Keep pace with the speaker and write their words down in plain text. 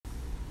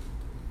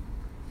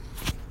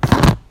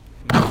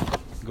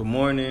Good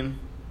morning,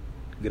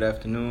 good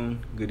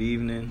afternoon, good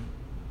evening,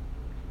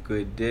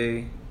 good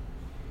day.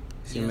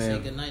 See, you say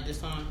good night this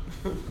time?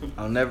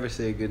 I'll never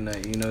say good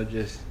night,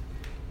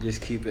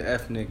 just keep it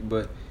ethnic,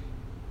 but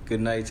good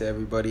night to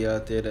everybody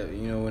out there that,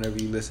 whenever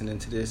you listening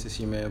to this, it's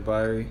your man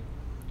Byrie,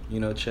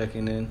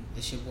 checking in.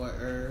 It's your boy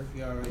Irv,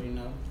 you already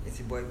know. It's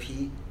your boy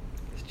Pete,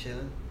 it's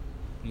chilling.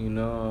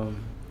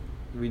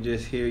 We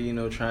just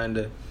here, trying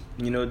to,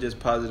 just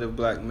positive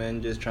black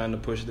men, just trying to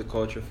push the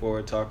culture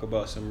forward, talk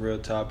about some real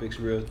topics,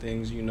 real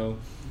things,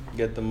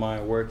 get the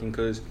mind working.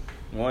 Because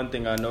one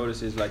thing I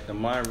noticed is, like, the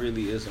mind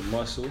really is a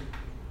muscle.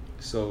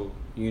 So,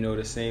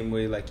 the same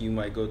way, like, you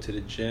might go to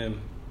the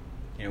gym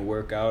and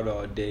work out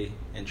all day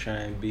and try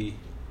and be,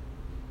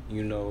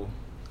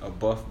 a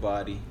buff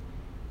body,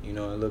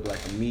 and look like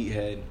a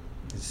meathead.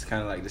 It's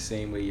kind of like the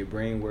same way your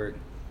brain works.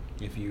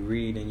 If you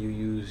read and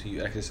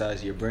you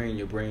exercise your brain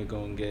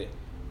gonna get,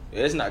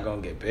 it's not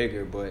gonna get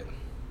bigger, but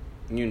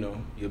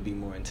you'll be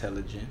more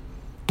intelligent.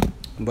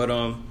 But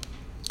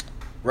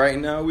right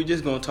now we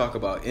just gonna talk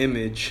about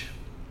image.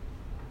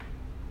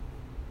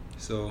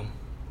 So,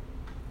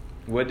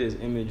 what does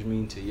image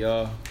mean to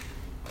y'all?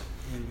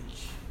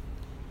 Image.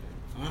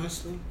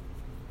 Honestly,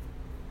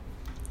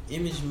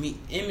 image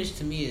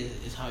to me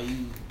is how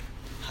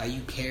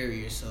you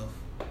carry yourself.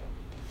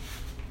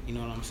 You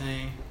know what I'm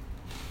saying?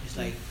 It's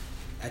like,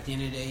 at the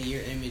end of the day,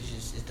 your image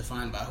is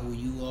defined by who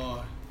you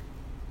are.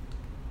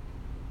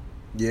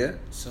 Yeah.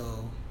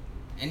 So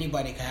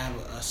anybody can have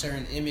a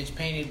certain image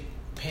painted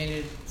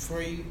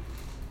for you,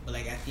 but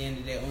like at the end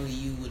of the day, only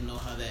you would know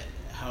how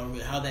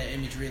that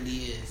image really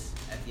is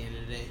at the end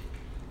of the day.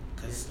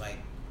 Cause like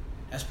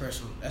that's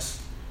personal.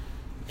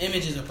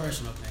 Image is a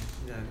personal thing.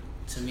 Yeah.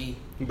 To me.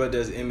 But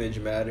does image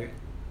matter?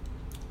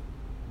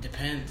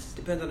 Depends.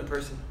 Depends on the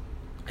person.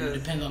 And it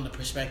depends on the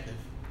perspective.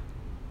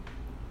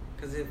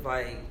 Because if,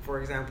 like, for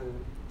example,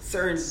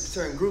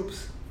 certain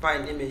groups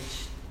find image,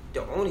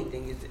 the only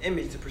thing is the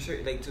image to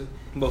pursue, like to.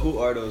 But who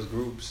are those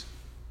groups?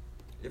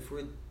 If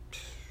we're,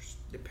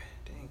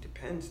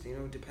 depends.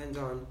 Depends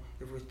on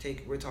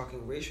if we're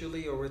talking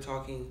racially, or we're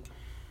talking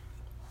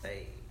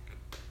like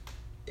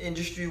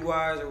industry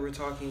wise, or we're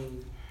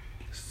talking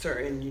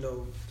certain,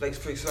 like,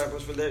 for example,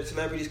 for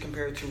celebrities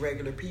compared to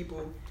regular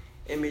people,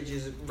 image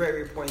is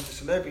very important to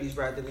celebrities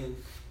rather than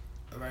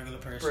a regular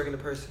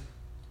person.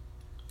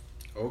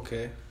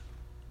 Okay.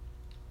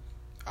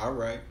 All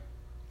right.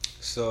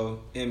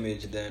 So,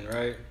 image then,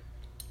 right?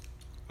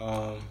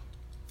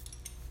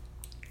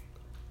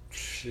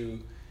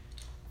 Shoot.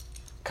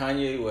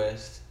 Kanye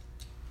West.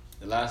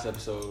 The last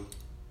episode,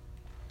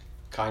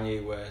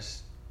 Kanye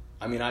West.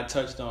 I mean, I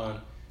touched on,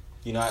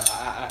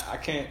 I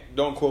can't,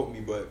 don't quote me,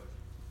 but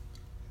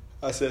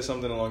I said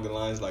something along the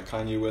lines like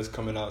Kanye West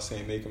coming out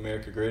saying "Make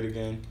America Great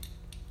Again"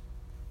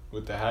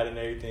 with the hat and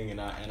everything,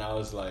 and I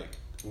was like,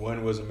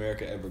 when was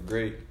America ever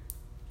great?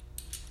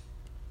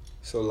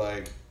 So,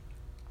 like,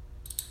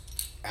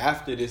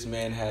 after this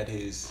man had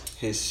his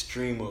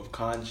stream of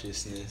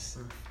consciousness,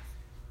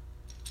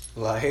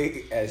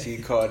 like, as he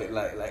called it,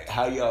 like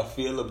how y'all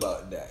feel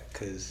about that?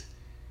 Because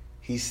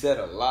he said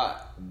a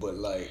lot, but,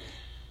 like,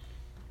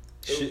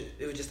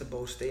 it was just a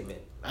bold statement.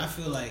 I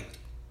feel like,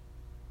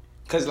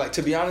 because, like,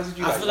 to be honest with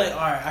you, I feel like, all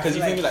right, because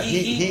you feel me, like,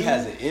 he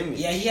has an image.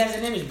 Yeah, he has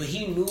an image, but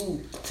he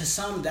knew to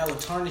some that would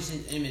tarnish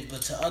his image,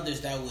 but to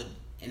others that would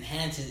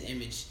enhance his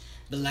image.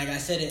 But like I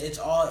said, it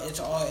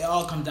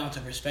all comes down to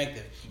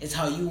perspective. It's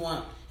how you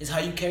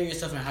carry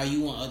yourself and how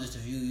you want others to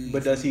view you.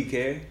 But does he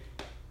care?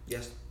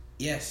 Yes.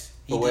 Yes.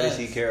 But what does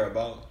he care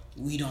about?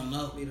 We don't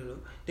know.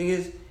 Thing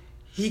is,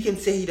 he can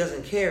say he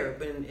doesn't care,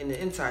 but in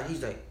the inside,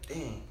 he's like,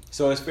 dang.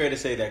 So it's fair to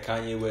say that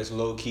Kanye West,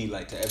 low key,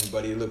 like, to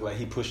everybody, it looked like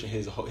he pushing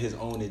his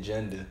own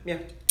agenda. Yeah.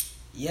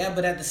 Yeah,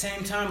 but at the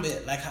same time,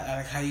 but like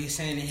how you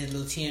saying in his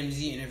little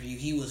TMZ interview,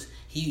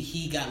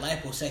 he got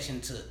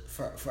liposuction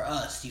for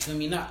us. You feel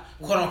me? Not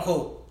quote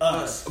unquote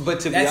us.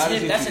 But to be honest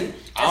with you,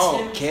 I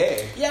don't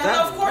care.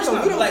 Yeah, of course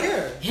not. We don't like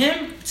care.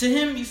 To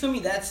him, you feel me?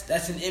 That's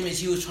an image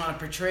he was trying to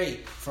portray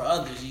for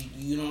others.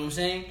 You know what I'm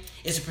saying?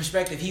 It's a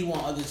perspective he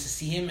want others to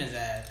see him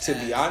as. To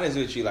be honest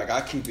with you, like,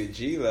 I keep it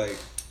G, like,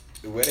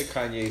 whether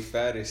Kanye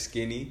fat or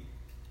skinny,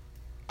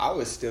 I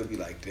would still be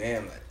like,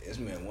 damn, like, this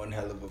man one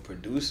hell of a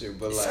producer.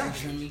 But, like,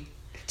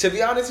 to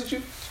be honest with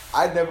you,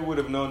 I never would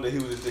have known that he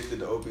was addicted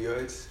to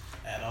opioids.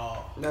 At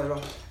all. Never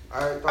know.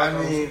 I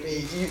mean,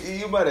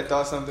 you might have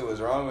thought something was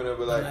wrong with him,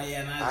 but, like, not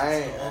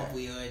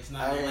opioids,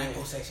 not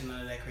liposuction,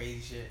 none of that crazy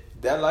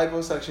shit. That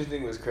liposuction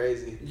thing was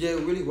crazy. Yeah,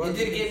 it really was. It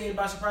did get me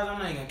by surprise. I'm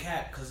not even gonna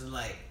cap, because it's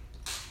like,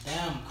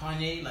 damn,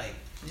 Kanye, like,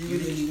 you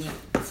really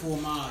went the full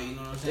mile, you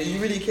know what I'm saying? You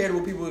really cared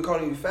what people were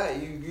calling you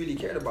fat. You really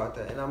cared about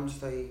that, and I'm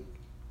just like.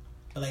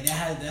 But like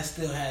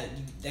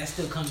that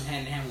still comes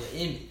hand in hand with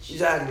image.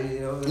 Exactly,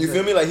 You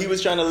feel me? Like, he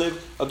was trying to live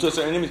up to a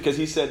certain image because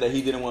he said that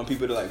he didn't want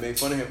people to, like, make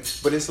fun of him.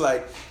 But it's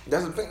like,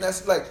 that's the thing.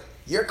 That's like,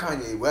 you're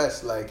Kanye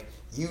West. Like,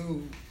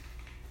 you're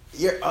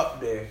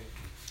up there.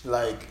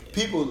 Like,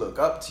 people look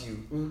up to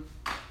you. Mm-hmm.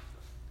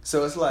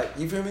 So it's like,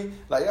 you feel me?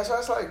 Like, that's why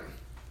it's like.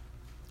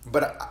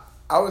 But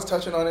I was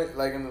touching on it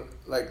like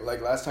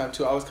last time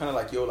too. I was kind of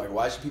like, yo, like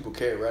why should people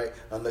care, right?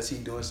 Unless he's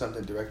doing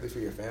something directly for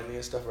your family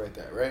and stuff like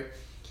that, right?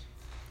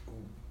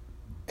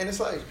 And it's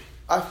like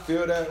I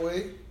feel that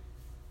way,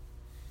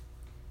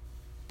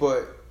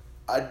 but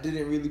I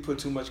didn't really put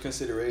too much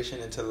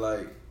consideration into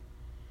like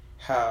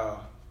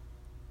how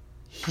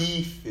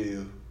he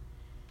feel.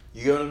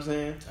 You get what I'm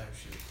saying? Type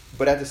shit.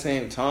 But at the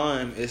same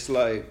time, it's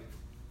like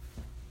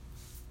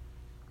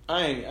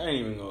I ain't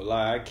even gonna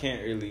lie. I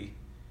can't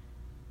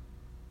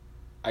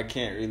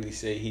really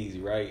say he's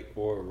right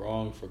or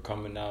wrong for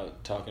coming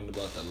out talking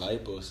about the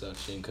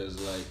liposuction, because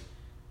like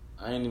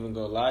I ain't even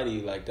gonna lie to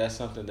you, like that's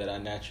something that I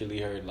naturally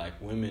heard like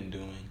women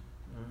doing.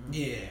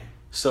 Yeah.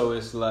 So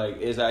it's like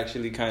it's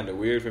actually kind of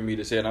weird for me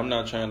to say it. I'm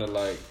not trying to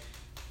like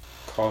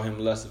call him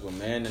less of a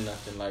man or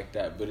nothing like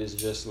that, but it's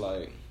just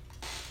like,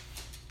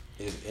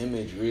 is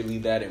image really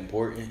that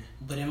important?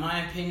 But in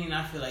my opinion,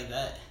 I feel like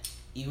that,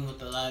 even with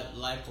the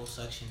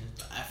liposuction,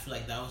 I feel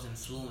like that was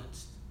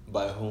influenced.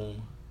 By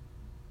whom?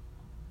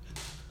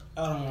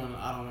 I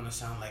don't want to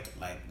sound like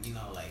like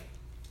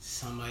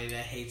somebody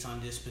that hates on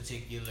this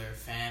particular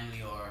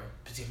family or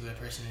particular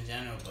person in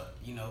general, but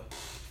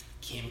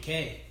Kim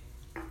K.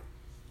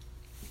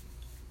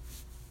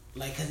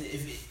 Like, cause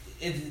if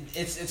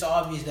it's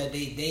obvious that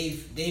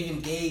they've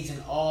engaged in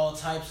all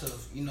types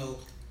of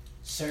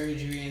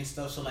surgery and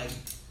stuff. So like,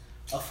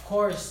 of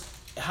course,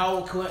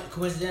 how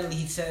coincidentally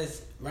he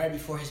says right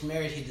before his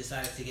marriage he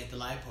decided to get the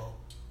lipo.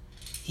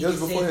 It was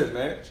before his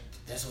marriage?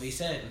 That's what he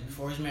said.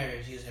 Before his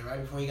marriage. He said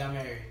right before he got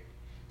married.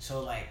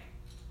 So like,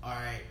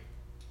 alright,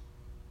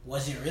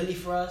 was it really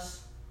for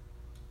us?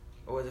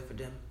 Or was it for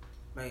them?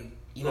 Like,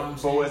 you know what I'm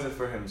saying? But was it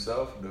for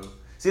himself though?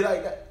 See,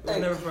 like that. It was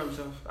never for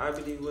himself. I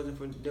believe it wasn't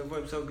for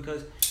himself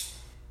because,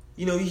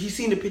 he's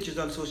seen the pictures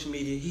on social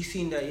media. He's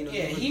seen that,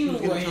 Yeah, he knew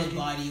where his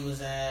body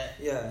was at.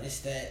 Yeah.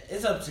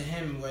 It's up to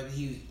him whether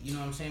he, you know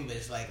what I'm saying? But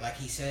it's like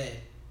he said,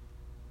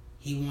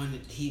 he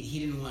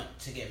didn't want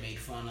to get made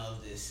fun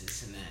of,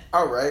 this and that.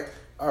 All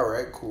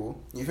right,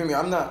 cool. You feel me?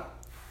 I'm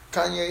not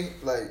Kanye.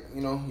 Like,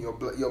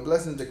 your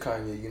blessings to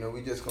Kanye.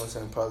 We just gonna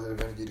send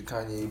positive energy to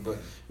Kanye, but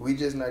we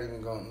just not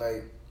even gonna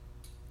like.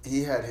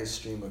 He had his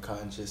stream of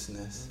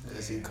consciousness,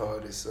 as he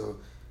called it. So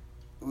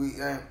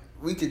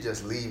we could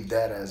just leave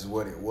that as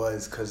what it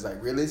was, because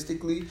like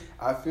realistically,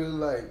 I feel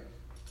like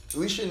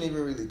we shouldn't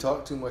even really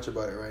talk too much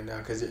about it right now,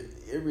 because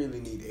it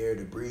really need air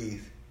to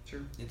breathe.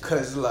 True.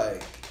 Because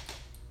like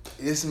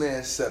this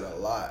man said a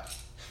lot,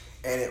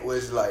 and it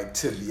was like,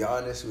 to be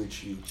honest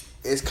with you,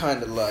 it's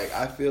kind of like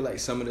I feel like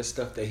some of the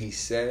stuff that he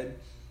said,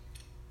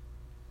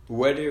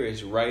 whether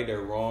it's right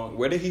or wrong,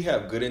 whether he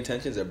have good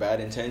intentions or bad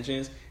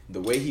intentions, the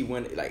way he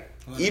went, like,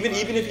 even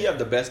if you have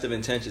the best of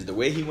intentions, the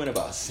way he went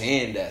about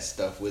saying that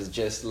stuff was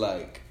just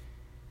like,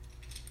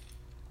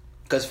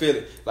 because feel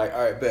it, like,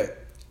 all right, bet.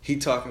 He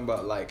talking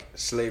about, like,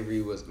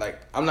 slavery was, like,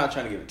 I'm not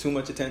trying to give it too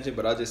much attention,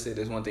 but I'll just say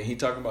this one thing. He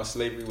talking about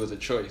slavery was a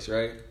choice,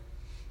 right?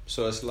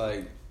 So it's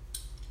like,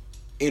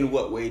 in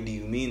what way do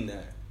you mean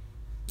that?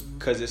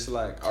 Because it's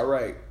like, all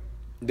right,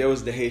 there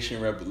was the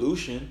Haitian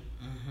Revolution,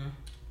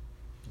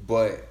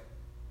 but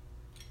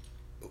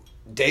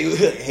Haitians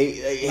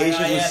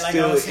was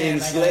still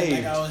enslaved.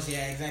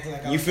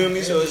 Exactly. You feel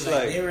me? So it's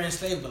like they were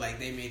enslaved, but like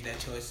they made that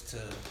choice to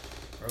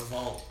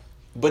revolt.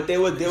 But there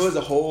was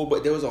a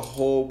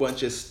whole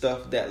bunch of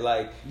stuff that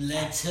like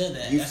led to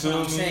that. That's what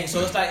I'm saying.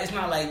 So it's like, it's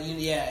not like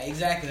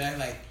exactly. That's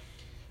like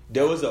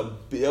there was a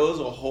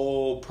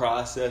whole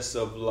process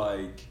of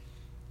like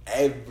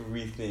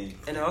everything.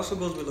 And it also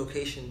goes with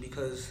location,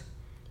 because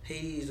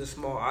Haiti is a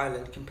small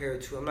island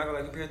compared to, I'm not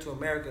gonna compare it to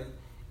America.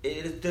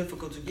 It is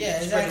difficult to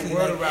get exactly. the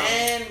world around.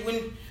 And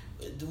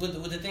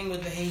with the thing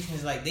with the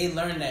Haitians, like they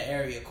learned that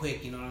area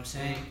quick. You know what I'm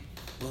saying?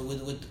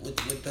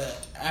 With the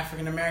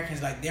African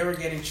Americans, like they were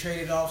getting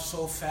traded off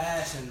so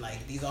fast, and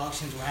like these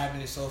auctions were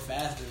happening so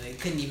fast that they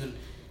couldn't even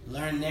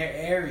learn their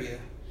area.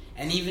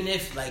 And even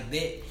if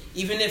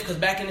because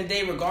back in the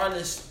day,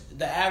 regardless,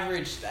 the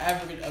average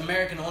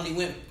American only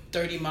went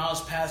 30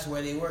 miles past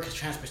where they were because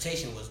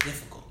transportation was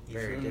difficult.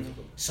 Very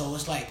difficult. So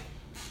it's like,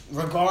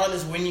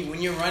 regardless, when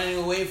you're running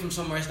away from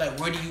somewhere, it's like,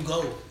 where do you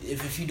go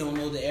if you don't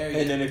know the area?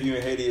 And then if you're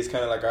in Haiti, it's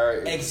kind of like, all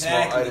right,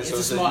 exactly, it's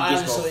a small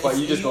island, so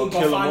you just gonna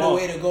kill them all. Find a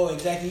way to go.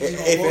 Exactly.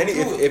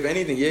 If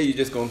anything, yeah, you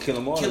just gonna kill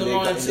them all. Kill them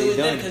all until it's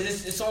done,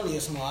 because it's only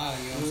a small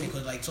island. You know what I'm saying?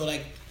 Cause like, so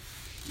like.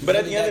 But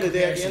at the end of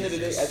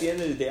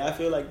the day, I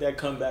feel like that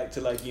come back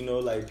to like,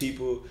 like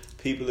people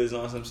is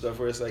on some stuff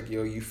where it's like,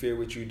 yo, you fear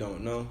what you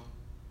don't know.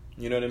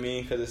 You know what I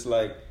mean? Because it's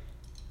like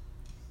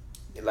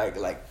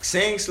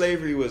saying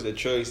slavery was a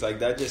choice, like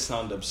that just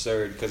sounds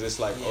absurd, because it's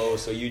like, oh,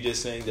 so you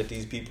just saying that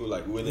these people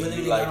like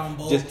willingly like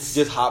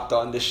just hopped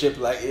on the ship,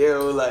 like,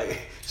 yo, like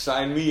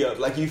sign me up,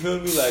 like, you feel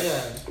me, like,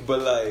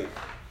 but like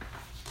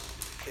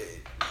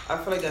I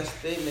feel like that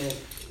statement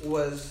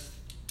was,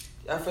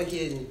 I feel like he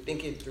didn't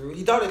think it through.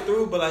 He thought it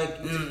through, but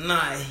like,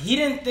 nah, he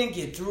didn't think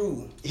it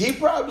through. He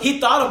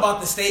thought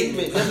about the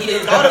statement. He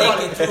didn't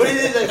think it through.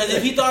 Because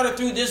if he thought it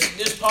through,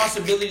 there's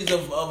possibilities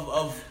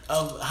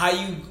of how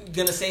you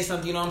gonna say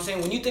something. You know what I'm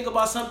saying? When you think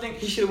about something,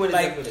 He should have went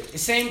like with it. the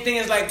same thing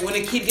as like when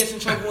a kid gets in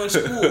trouble in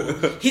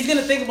school. He's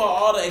gonna think about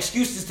all the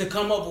excuses to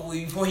come up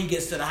with before he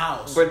gets to the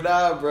house. But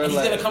nah, bro. And he's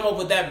like, gonna come up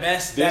with that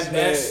best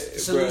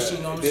solution.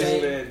 You know what I'm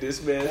saying?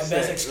 This man That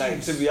said, best like,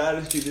 excuse. to be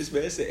honest with you, this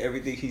man said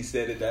everything he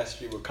said in that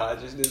stream of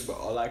consciousness, but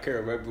all I can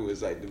remember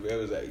was like, the man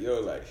was like, yo,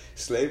 like,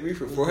 slavery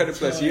for 400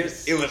 plus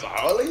years, it was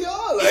all of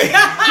y'all. Like,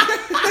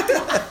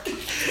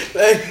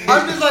 like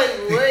I'm just like,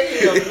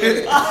 wait a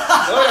minute.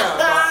 Slow down,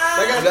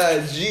 bro. Like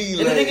nah, G, and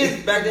the like, thing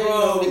is, back then,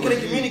 they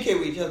couldn't communicate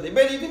with each other. They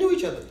barely even knew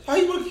each other. How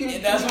you want to Yeah,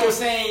 communicate? that's what I'm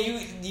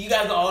saying. You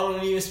guys all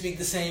don't even speak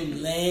the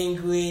same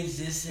language.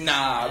 This and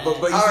nah, that.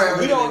 but you All see, right,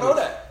 we don't know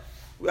that.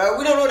 We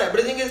don't know that.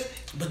 But the thing is,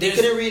 But they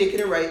there's- couldn't read, they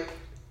couldn't write.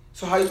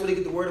 So how you supposed to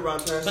get the word around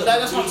to her? But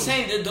that's what I'm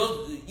saying.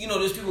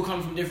 There's people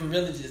coming from different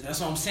villages. That's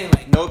what I'm saying.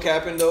 Like, No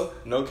capping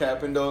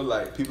though.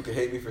 Like, people can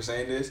hate me for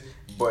saying this,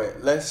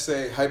 but let's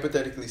say,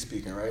 hypothetically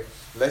speaking, right?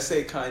 Let's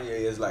say Kanye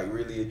is like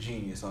really a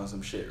genius on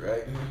some shit,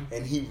 right? Mm-hmm.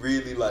 And he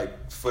really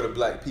like for the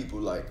black people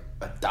like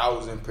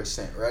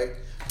 1,000%, right?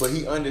 But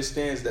he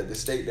understands that the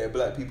state that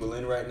black people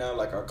in right now,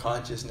 like our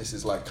consciousness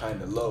is like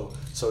kind of low.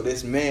 So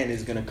this man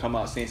is gonna come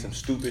out saying some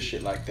stupid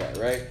shit like that,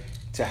 right?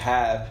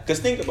 Cause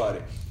think about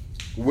it.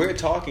 We're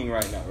talking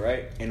right now,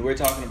 right? And we're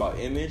talking about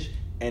image.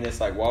 And it's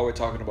like, while we're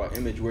talking about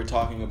image, we're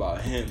talking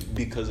about him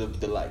because of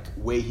the like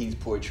way he's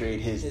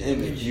portrayed his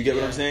image. You get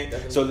what I'm saying?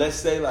 Definitely. So let's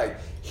say like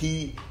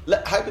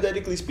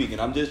hypothetically speaking,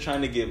 I'm just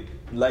trying to give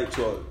light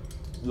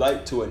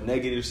to a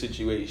negative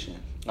situation.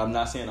 I'm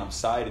not saying I'm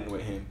siding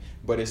with him,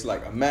 but it's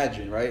like,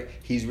 imagine, right?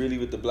 He's really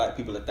with the black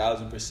people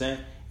 1,000%,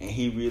 and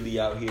he really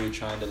out here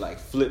trying to like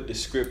flip the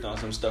script on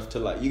some stuff to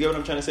like, you get what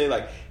I'm trying to say?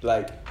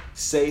 Like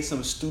say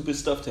some stupid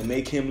stuff to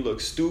make him look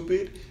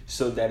stupid,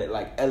 so that it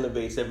like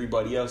elevates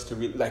everybody else to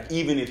really like,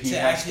 even if he To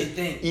has actually to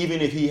think. even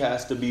if he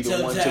has to be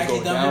the one to actually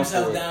go dumb down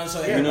himself for it. down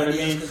so You know what I everybody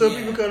mean? else So could-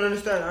 people can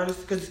understand,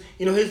 honestly, because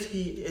you know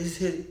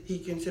he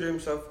considered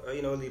himself, a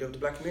leader of the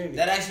black community.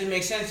 That actually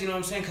makes sense, you know what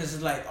I'm saying? Because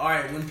it's like, all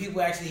right, when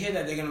people actually hear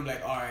that, they're going to be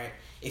like, all right,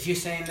 if you're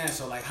saying that,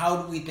 so like,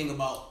 how do we think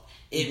about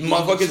it being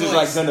Motherfuckers a is, choice?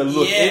 like, gonna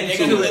look they're into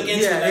going to it. look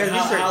into Yeah, it. Like,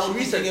 yeah, how are we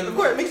research. thinking Of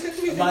course, it makes sense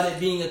to me. about it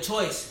being a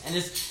choice? And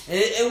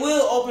it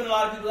will open a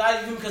lot of people's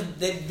eyes, because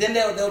then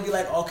they'll be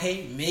like,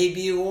 okay,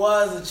 maybe it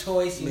was a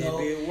choice, you know.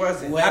 Maybe it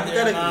wasn't.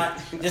 Whether or not,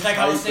 just like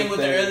I was saying with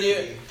the Hypothetically.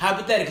 earlier,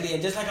 hypothetically,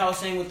 and just like I was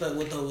saying with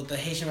the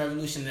Haitian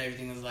Revolution and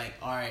everything, is like,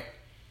 all right,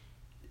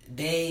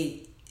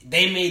 they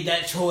made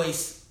that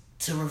choice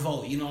to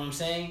revolt. You know what I'm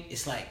saying?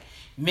 It's like,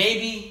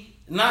 maybe,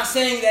 not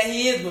saying that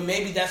he is, but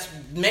maybe that's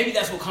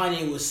what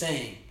Kanye was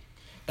saying.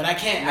 But I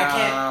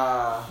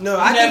can't. No, You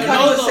I think never Kanye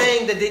know, was though.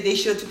 saying that they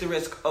should have took the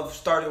risk of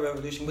starting a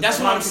revolution. But That's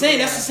a what lot I'm of saying.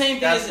 people- That's the same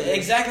thing. That's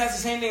Exactly, that's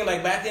the same thing.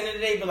 Like, back at the end of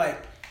the day, but like,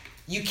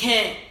 you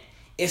can't.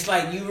 It's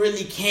like you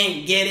really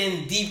can't get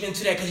in deep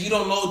into that because you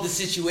don't know the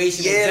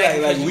situation Yeah,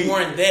 exactly like, because you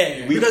weren't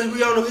there. because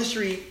we all know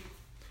history.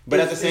 But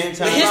at the same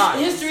But time,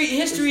 history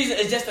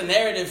is just a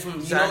narrative from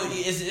Exactly.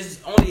 it's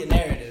only a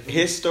narrative.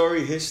 his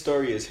story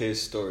is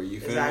his story. You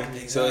feel Exactly,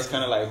 me? So it's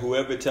kind of like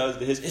whoever tells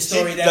his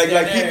story, that's like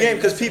their Peep narrative, Game,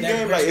 because that's Peep their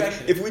Game, like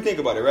perspective. if we think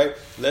about it, right?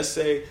 Let's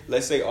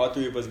say all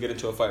three of us get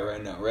into a fight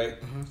right now, right?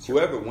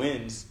 Whoever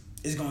wins,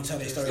 It's gonna tell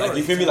their story. like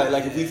you feel me?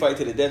 Like if we fight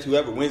to the death,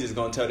 whoever wins is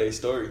gonna tell their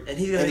story, And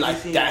he's gonna like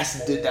get seen.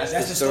 that's the That's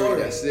the story.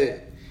 story. That's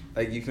it.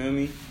 Like you feel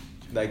me?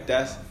 Like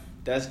that's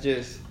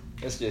just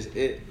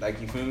it. Like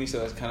you feel me?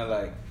 So it's kind of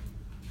like.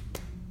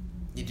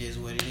 It is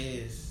what it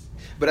is.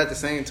 But at the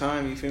same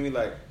time, you feel me?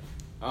 Like,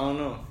 I don't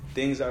know.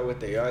 Things are what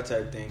they are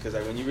type thing. Because,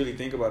 like, when you really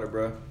think about it,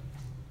 bro,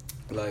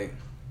 like,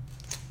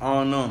 I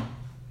don't know.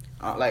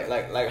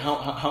 Like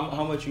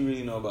how much you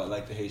really know about,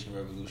 like, the Haitian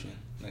Revolution?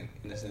 Like,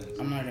 in a sense.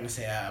 I'm not gonna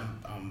say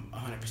I'm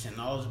 100%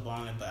 knowledgeable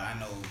on it, but I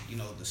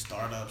know the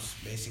startups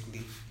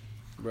basically.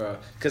 Bro.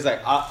 Because,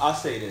 like, I'll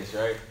say this,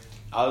 right?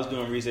 I was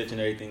doing research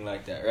and everything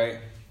like that, right?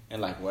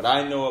 And, like, what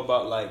I know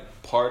about, like,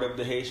 part of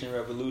the Haitian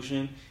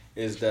Revolution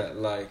is that,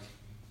 like,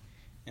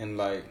 and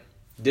like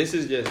this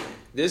is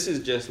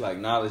just like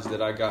knowledge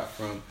that I got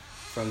from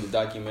the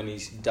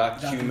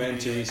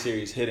documentary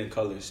series Hidden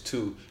Colors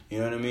too. You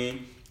know what I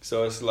mean?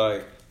 So it's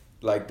like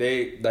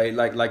they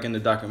like in the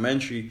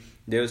documentary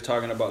they was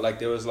talking about like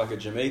there was like a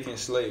Jamaican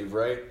slave,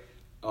 right?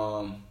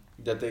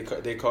 That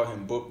they call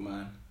him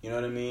Bookman. You know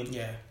what I mean?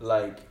 Yeah.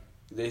 Like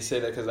they say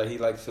that because like he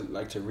likes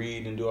to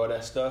read and do all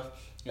that stuff,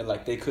 and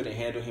like they couldn't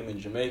handle him in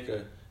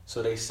Jamaica,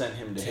 so they sent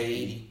him to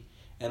Haiti.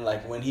 And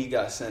like when he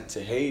got sent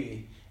to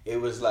Haiti, it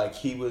was like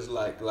he was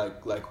like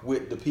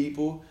with the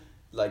people,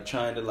 like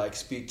trying to like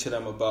speak to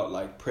them about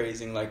like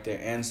praising like their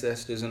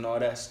ancestors and all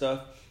that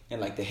stuff. And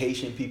like the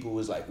Haitian people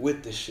was like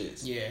with the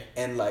shits. Yeah.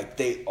 And like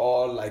they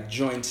all like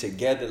joined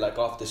together like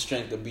off the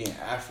strength of being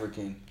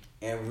African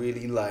and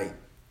really like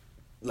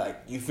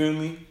you feel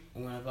me?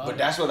 But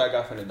that's what I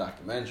got from the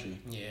documentary.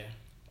 Yeah.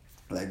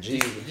 Like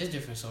Jesus. There's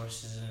different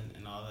sources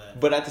and all that.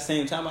 But at the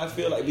same time, I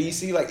feel like, but you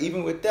see, like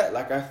even with that,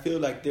 like I feel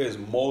like there's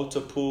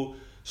multiple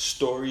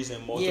stories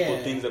and multiple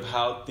things of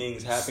how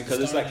things happen. Because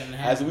it's like,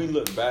 as we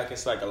look back,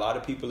 it's like a lot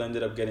of people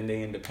ended up getting their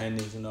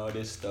independence and all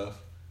this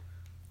stuff.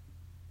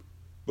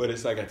 But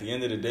it's like at the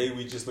end of the day,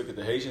 we just look at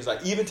the Haitians.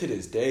 Like even to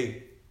this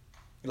day,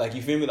 like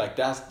you feel me? Like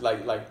that's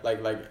like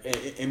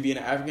in being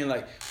an African,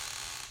 like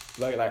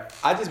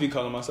I just be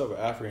calling myself an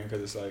African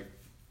because it's like.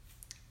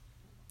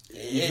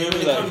 You feel me?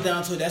 When it Like, comes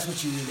down to it, that's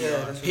what you really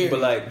are. that's Period.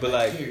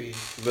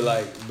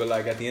 but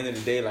like at the end of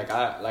the day,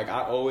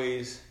 I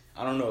always,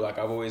 I don't know, like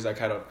I've always like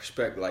had a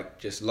respect, like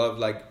just love,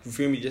 like you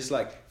feel me, just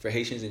like for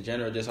Haitians in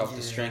general, just off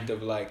the strength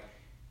of like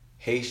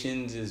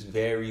Haitians is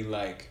very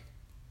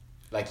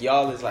like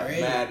y'all is like Great.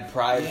 mad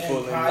prideful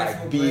and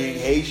prideful, like being great.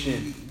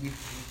 Haitian.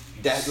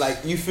 That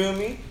like you feel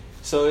me?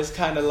 So it's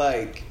kind of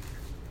like.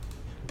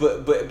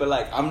 But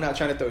like I'm not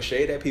trying to throw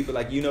shade at people.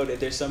 Like you know that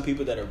there's some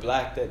people that are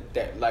black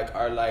that like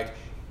are like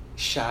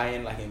shy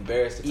and like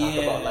embarrassed to talk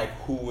about like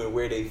who and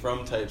where they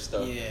from type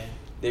stuff. Yeah.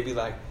 They be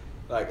like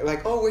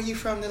oh, where you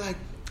from? They're like,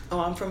 oh,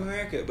 I'm from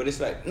America. But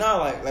it's like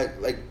no,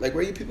 like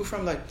where you people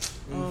from? Like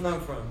Where you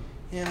from?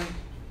 Yeah.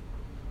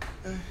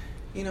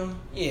 You know,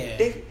 Yeah.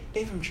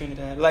 They from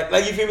Trinidad. Like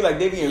you feel me? Like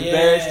they be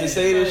embarrassed to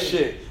say this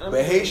shit.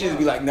 But Haitians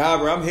be like, nah,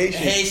 bro, I'm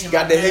Haitian.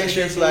 Got the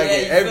Haitian flag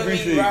and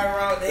everything.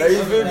 Like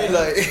you feel me?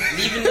 Like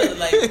even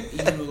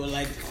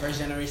the first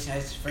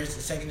generation, first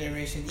and second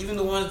generation, even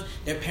the ones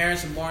their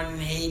parents are born in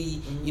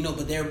Haiti, you know,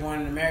 but they were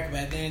born in America.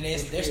 But at the end of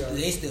the day,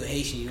 they still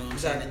Haitian. You know what I'm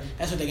saying?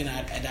 That's what they're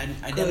gonna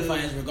identify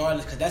as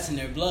regardless, because that's in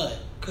their blood.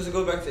 Because it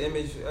goes back to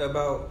image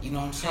about, you know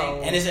what I'm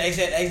saying, and it's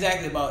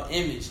exactly about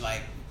image.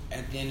 Like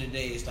at the end of the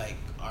day, it's like,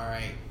 all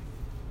right.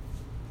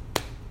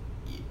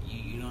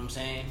 You know what I'm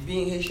saying?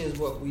 Being Haitian is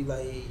what we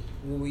like,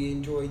 what we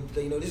enjoy.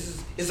 You know,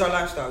 it's our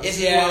lifestyle. It's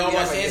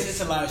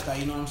a lifestyle.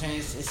 You know what I'm saying?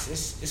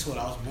 It's what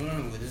I was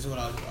born with. This is what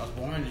I was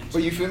born in.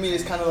 But you feel me?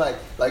 It's kind of like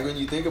when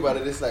you think about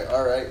it, it's like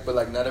all right, but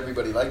like not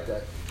everybody like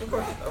that. Of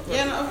course.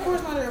 Yeah, no, of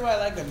course not everybody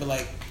like that, but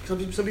like some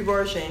people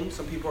are ashamed.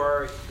 Some people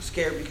are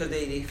scared because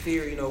they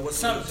fear. You know what's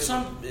some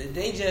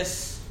they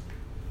just.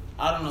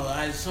 I don't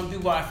know. Some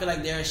people I feel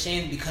like they're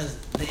ashamed because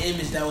the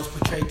image that was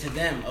portrayed to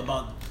them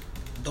about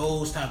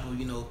those type of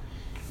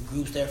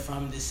groups they're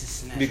from,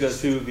 this and that.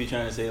 Because people be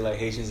trying to say like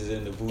Haitians is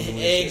in the voodoo.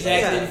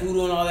 Exactly,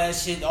 voodoo and all that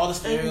shit, all the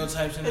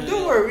stereotypes. And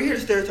don't worry, we hear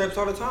stereotypes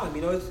all the time.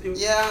 You know,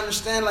 I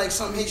understand. Like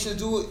some Haitians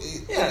do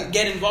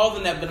get involved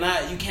in that, but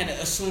not. You can't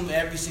assume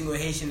every single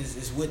Haitian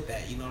is with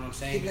that. You know what I'm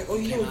saying? Like, oh,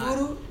 you do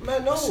voodoo?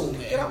 Man, no,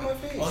 get out my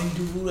face. Oh, you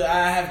do voodoo?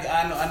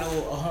 I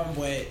know a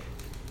homeboy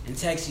in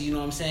Texas. You know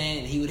what I'm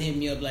saying? He would hit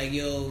me up like,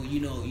 yo, you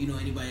know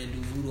anybody that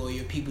do voodoo or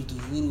your people do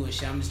voodoo and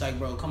shit. I'm just like,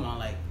 bro, come on,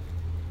 like,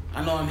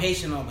 I know I'm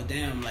Haitian, all, but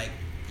damn, like.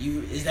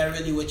 Is that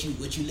really what you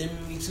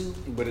limit me to?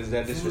 But is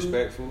that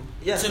disrespectful?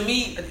 Yeah. To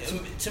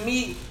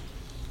me,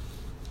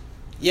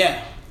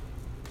 yeah.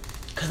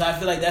 Cause I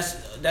feel like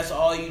that's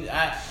all you.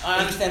 I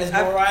understand it's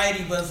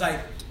variety, but it's like,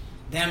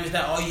 damn, is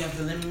that all you have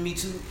to limit me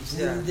to?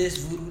 Voodoo this,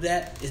 voodoo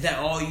that. Is that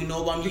all you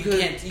know about me?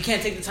 You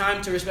can't take the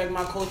time to respect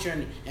my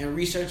culture and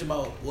research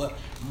about what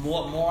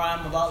more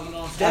I'm about. You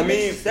know what I'm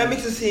saying? That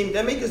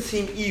makes it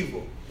seem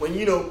evil. When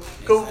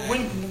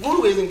when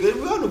voodoo isn't good,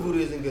 we all know voodoo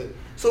isn't good.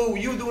 So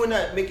you doing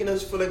that, making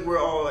us feel like we're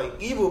all like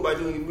evil by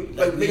doing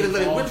like making us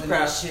like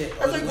witchcraft. Shit,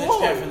 I was like,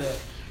 whoa.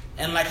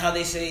 And like how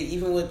they say,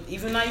 even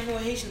not even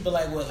with Haitians, but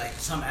like what, like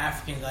some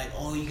Africans, like,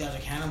 oh, you guys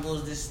are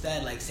cannibals, this,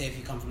 that. Like, say if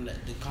you come from the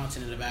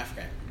continent of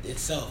Africa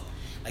itself,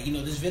 like,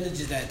 there's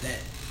villages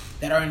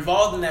that are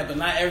involved in that, but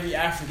not every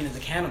African is a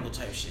cannibal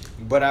type shit.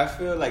 But I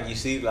feel like you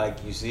see, like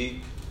you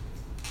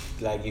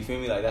feel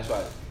me, like that's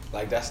why.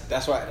 Like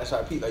that's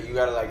why Pete, like you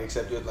gotta like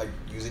accept it, like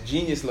you's a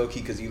genius low key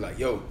because you like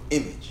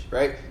image,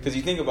 right? Because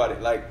you think about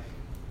it, like,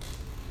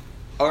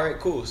 all right,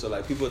 cool. So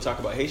like people talk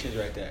about Haitians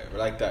like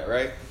that,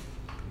 right?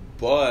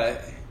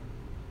 But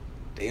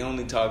they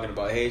only talking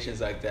about Haitians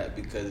like that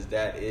because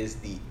that is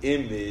the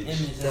image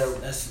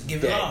that's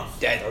given off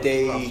that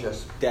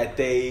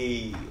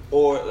they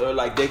or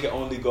like they can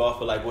only go off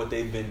of like what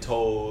they've been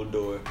told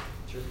or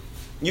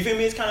you feel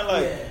me? It's kind of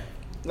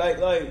like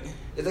like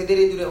it's like they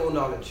didn't do their own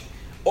knowledge.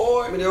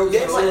 Or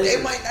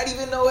they might not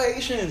even know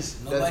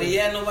Haitians. Nobody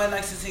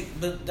likes to take.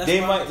 But that's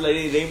they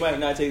might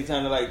not take the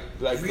time to like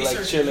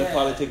chill and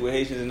politic with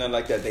Haitians and nothing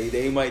like that.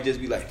 They might just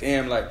be like,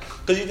 damn, like,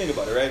 because you think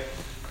about it, right?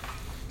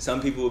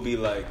 Some people will be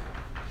like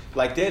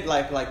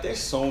there's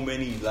so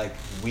many like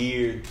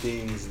weird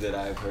things that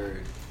I've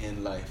heard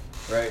in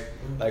life, right?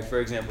 Mm-hmm. Like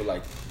for example,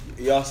 like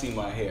y'all see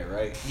my hair,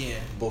 right? Yeah.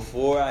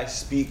 Before I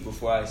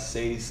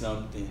say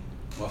something,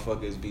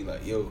 motherfuckers be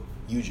like, yo,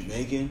 you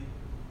Jamaican?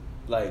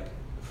 Like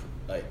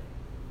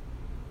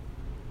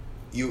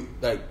you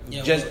like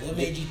what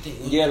made you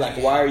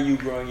think? Why are you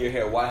growing your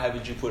hair? Why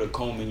haven't you put a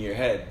comb in your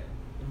head?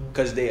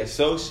 Because they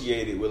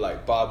associate it with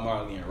like Bob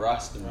Marley and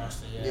Rasta.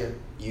 Yeah.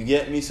 You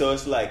get me? So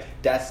it's like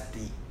that's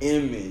the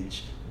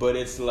image, but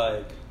it's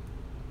like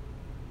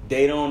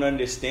they don't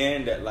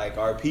understand that like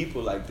our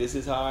people, like this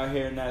is how our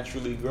hair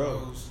naturally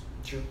grows.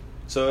 True.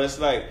 So it's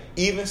like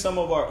even some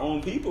of our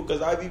own people,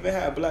 because I've even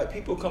had black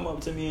people come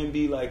up to me and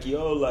be like,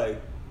 yo, like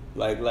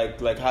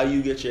how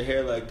you get your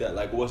hair like that?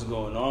 Like what's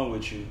going on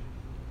with you?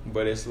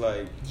 But it's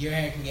like your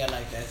hair can get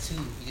like that too.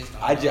 You just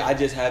don't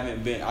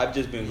I've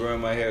just been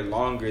growing my hair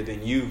longer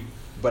than you,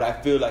 But I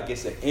feel like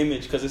it's an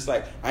image because it's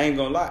like, I ain't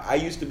gonna lie, I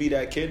used to be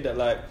that kid that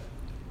like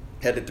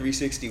had the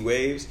 360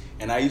 waves,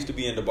 and I used to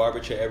be in the barber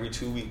chair every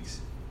 2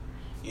 weeks.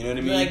 You know what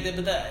I mean? Like,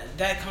 but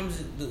that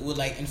comes with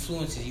like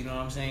influences. You know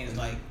what I'm saying? It's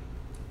like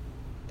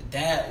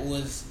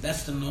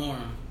that's the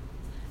norm.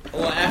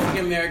 Or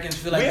African Americans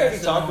feel like we that's already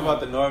the talked norm. about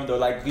the norm though.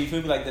 Like, do you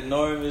feel me? Like the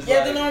norm is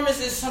the norm is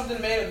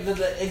something made of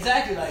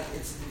exactly like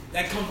it's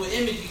that comes with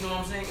image. You know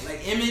what I'm saying?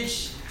 Like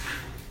image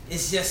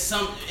is just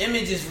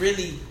image is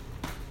really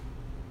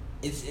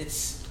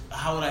it's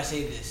how would I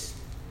say this?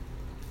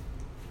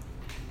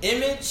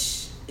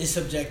 Image is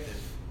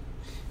subjective.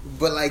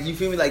 But like, you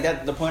feel me? Like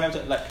that. The point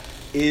I'm like,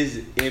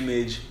 is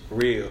image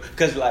real?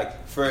 Because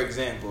like, for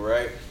example,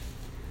 right?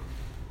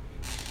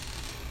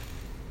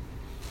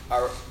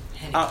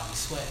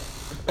 Sweat.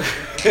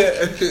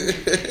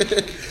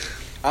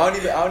 I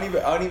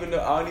don't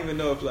even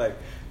know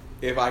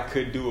if I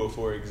could do it,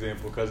 for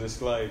example, because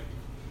it's like,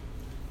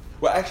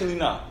 well, actually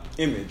not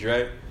image,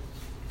 right?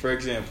 For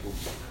example,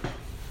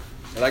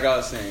 like I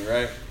was saying,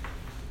 right?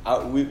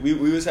 We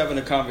was having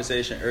a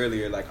conversation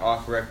earlier, like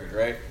off record,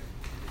 right?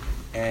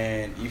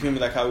 And you feel me,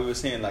 like how we were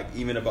saying, like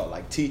even about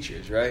like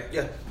teachers, right?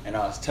 Yeah. And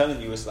I was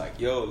telling you, it's like,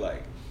 yo,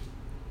 like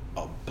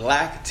a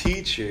black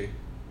teacher,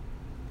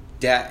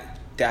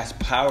 that's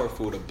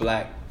powerful to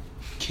black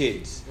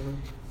kids.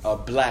 Mm-hmm. A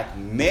black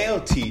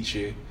male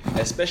teacher,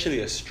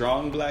 especially a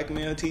strong black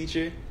male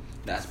teacher,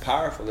 that's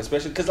powerful.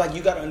 Especially because like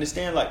you gotta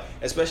understand, like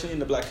especially in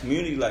the black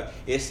community, like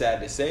it's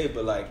sad to say,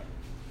 but like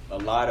a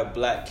lot of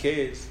black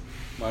kids,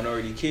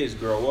 minority kids,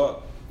 grow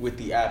up with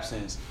the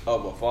absence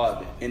of a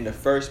father in the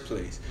first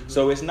place. Mm-hmm.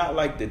 So it's not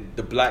like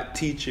the black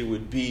teacher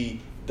would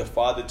be the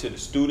father to the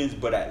students,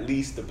 but at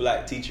least the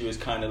black teacher is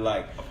kind of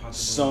like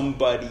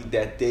somebody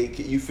that they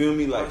can, you feel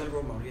me, like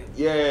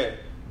yeah,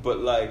 but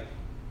like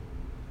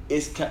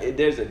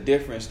there's a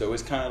difference though.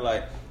 It's kind of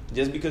like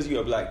just because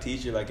you're a black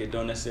teacher, like it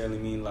don't necessarily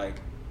mean like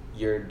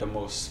you're the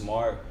most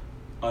smart,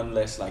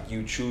 unless like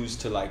you choose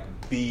to like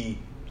be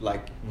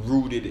like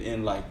rooted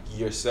in like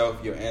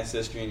yourself, your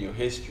ancestry, and your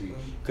history.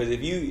 Because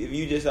if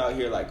you just out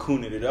here like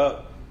cooning it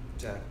up,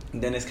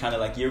 then it's kind of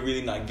like you're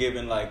really not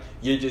giving, like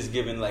you're just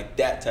giving like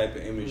that type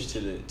of image to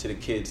the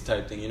kids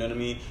type thing. You know what I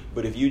mean?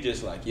 But if you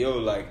just like, yo,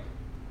 like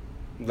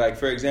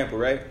for example,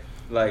 right?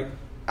 Like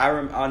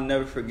I'll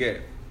never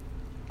forget.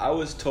 I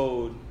was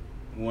told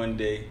one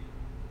day,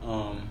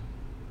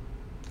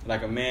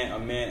 like a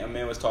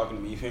man was talking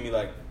to me. You feel me?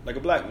 Like a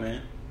black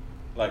man.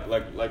 Like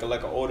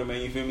an older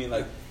man, you feel me?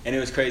 Like, and it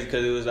was crazy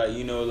because it was like,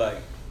 you know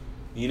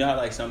how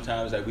like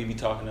sometimes like we be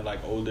talking to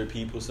like older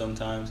people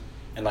sometimes,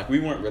 and like we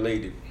weren't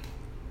related.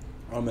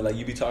 And like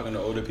you be talking to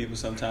older people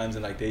sometimes,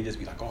 and like they just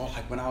be like, oh,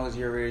 like when I was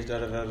your age, da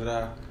da da da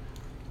da.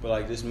 But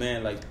like this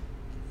man, like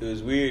it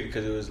was weird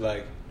because it was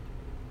like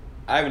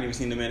I haven't even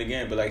seen the man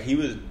again, but like he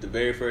was the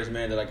very first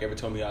man that like ever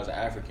told me I was an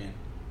African,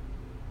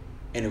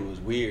 and it was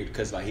weird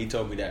because like he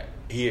told me that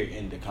here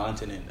in the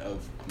continent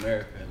of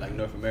America, like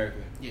North America.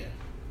 Yeah.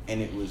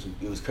 And it was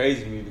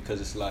crazy to me because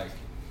it's like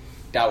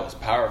that was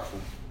powerful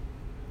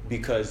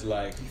because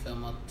like you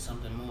felt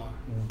something more.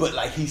 But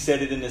like he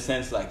said it in the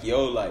sense like,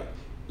 yo, like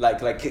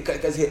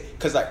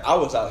because like I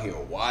was out here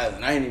a while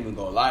and I ain't even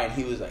gonna lie, and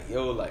he was like,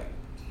 yo, like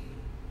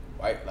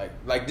why,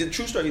 like the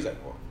true story. He's like,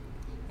 oh,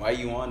 why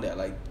you on that?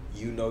 Like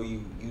you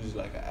was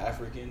like an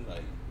African,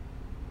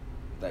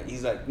 like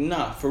he's like,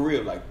 nah, for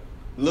real, like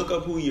look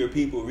up who your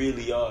people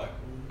really are,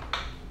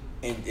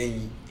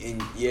 and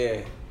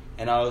yeah,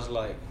 and I was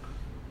like,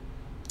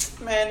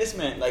 man, this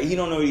man, like, he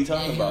don't know what he's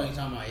talking about.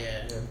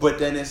 Yeah. But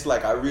then it's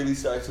like, I really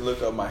started to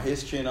look up my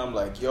history, and I'm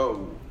like,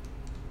 yo,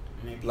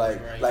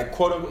 like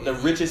quote unquote, the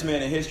richest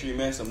man in history,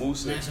 Mansa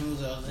Musa.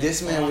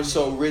 This man was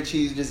so rich,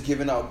 he's just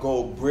giving out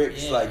gold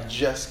bricks, like,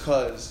 just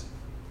cause.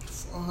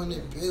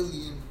 400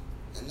 billion.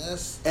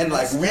 And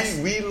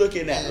we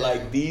looking at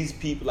like these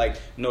people, like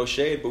no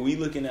shade, but we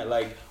looking at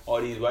like all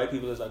these white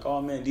people. It's like,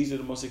 oh man, these are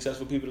the most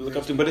successful people to look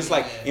up to. But it's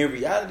like in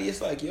reality,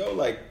 it's like, yo,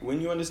 like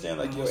when you understand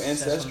like your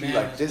ancestry,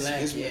 like this,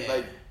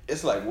 like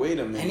it's like, wait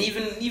a minute. And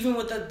even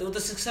with the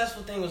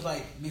successful thing was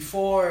like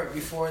before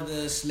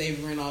the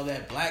slavery and all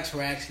that, blacks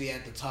were actually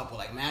at the top with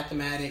like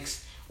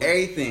mathematics,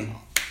 everything.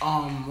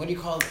 What do you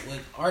call it?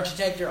 With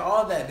architecture,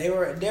 all that they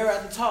were at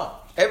the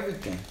top.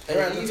 Everything. They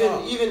were at the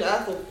top. Even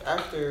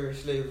after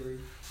slavery.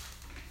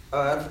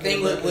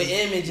 Thing with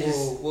images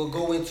will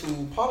go into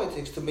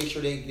politics to make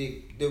sure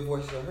their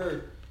voices are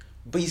heard.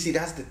 But you see,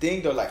 that's the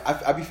thing though. Like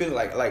I be feeling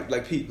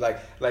like people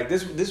like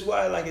this is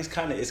why like it's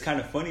kind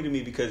of funny to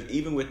me, because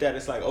even with that,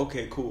 it's like,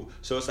 okay, cool.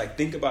 So it's like,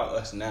 think about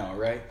us now,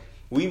 right?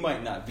 We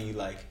might not be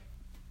like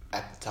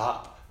at the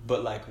top,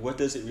 but like, what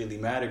does it really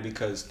matter?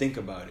 Because think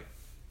about it,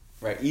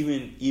 right?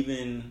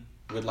 Even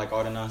with like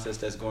all the nonsense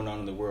that's going on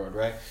in the world,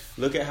 right?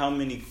 Look at how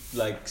many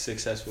like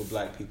successful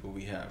black people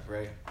we have,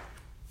 right?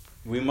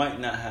 We might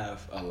not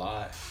have a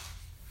lot,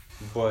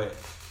 but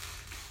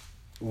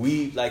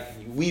we've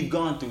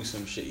gone through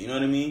some shit, you know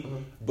what I mean?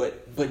 Mm-hmm.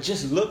 But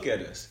just look at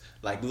us.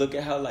 Like, look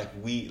at how like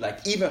we,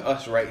 like even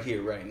us right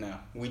here right now,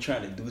 we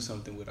trying to do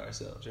something with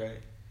ourselves,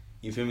 right?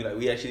 You feel me? Like,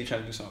 we actually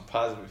trying to do something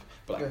positive.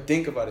 But, like,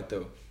 think about it,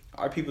 though.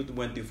 Our people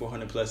went through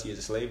 400 plus years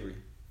of slavery.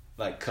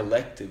 Like,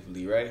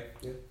 collectively, right?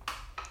 Yeah.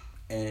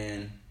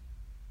 And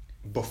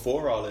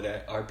before all of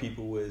that, our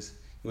people was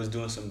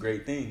doing some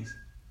great things.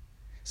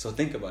 So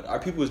think about it. Our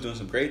people was doing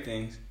some great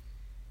things.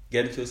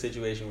 Get into a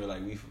situation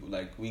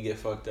where we get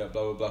fucked up,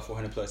 blah blah blah,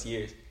 400 plus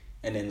years,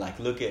 and then like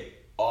look at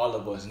all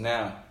of us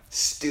now,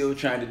 still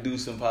trying to do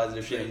some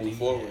positive shit and move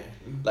forward.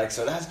 Yeah. Like,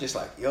 so that's just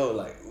like, yo,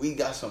 like we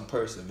got some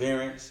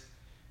perseverance,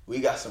 we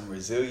got some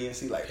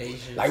resiliency, like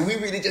Patience. like we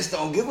really just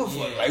don't give a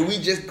fuck. Yeah. Like we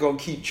just gonna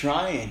keep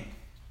trying.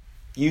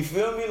 You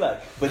feel me?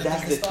 Like, but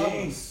that's the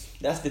thing.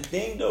 That's the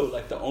thing though.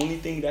 Like the only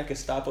thing that can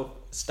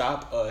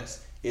stop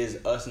us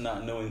is us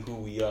not knowing who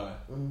we are.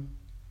 Mm-hmm.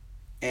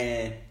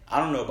 And I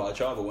don't know about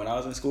y'all, but when I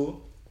was in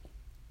school,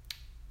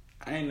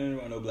 I ain't learning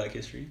about no Black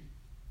history.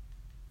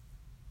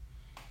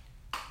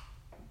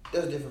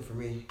 That was different for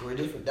me. We're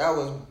different. That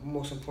was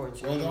most important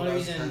to Well, me the when only I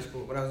was in reason high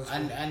school. When I was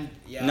in school.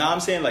 yeah. No, I'm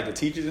saying like the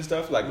teachers and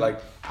stuff. Like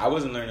I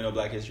wasn't learning no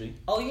Black history.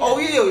 Oh yeah. Oh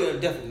yeah,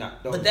 definitely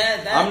not. No. But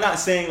that I'm not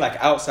saying like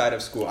outside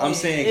of school. I'm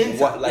saying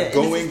inside, what, like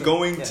yeah, in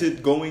the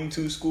system. going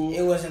to school.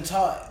 it wasn't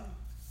taught.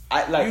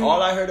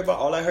 All I heard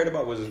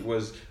about was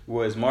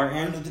Martin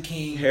Martin, Luther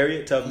King,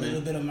 Harriet a little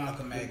Tubman. bit of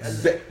Malcolm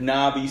X.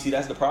 Nah, but you see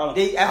that's the problem.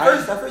 At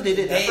first they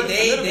did.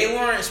 They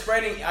weren't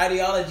spreading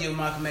ideology of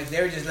Malcolm X.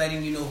 They were just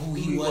letting you know who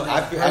he was.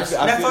 I feel That's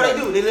all they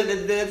do. They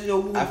let you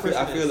know who I the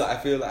person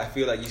is.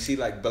 feel like you see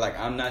like, but like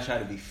I'm not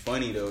trying to be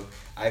funny though.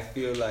 I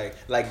feel like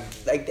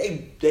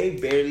they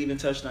barely even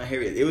touched on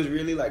Harriet. It was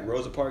really like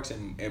Rosa Parks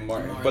and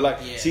Martin. But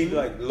like see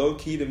like low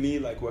key to me,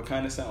 like what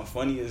kind of sound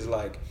funny is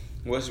like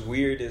what's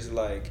weird is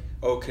like,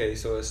 okay,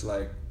 so it's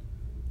like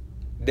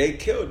they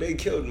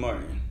killed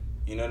Martin.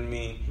 You know what I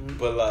mean? Mm-hmm.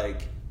 But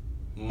like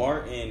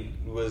Martin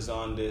was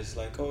on this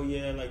like, oh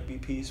yeah, like be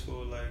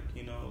peaceful, like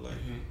you know, like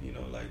you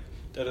know, like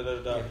da da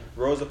da da. Yeah.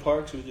 Rosa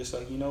Parks was just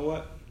like, you know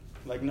what?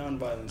 Like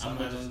nonviolence. I'm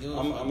not gonna do it.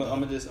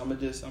 I'm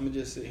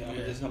just sit here.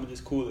 I'm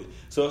just cool it.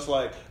 So it's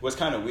like what's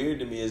kind of weird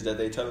to me is that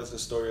they tell us the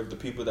story of the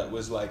people that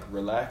was like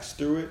relaxed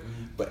through it,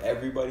 but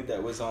everybody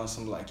that was on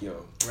some like,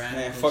 yo,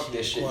 man, fuck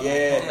this shit.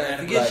 Yeah,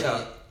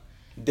 Like,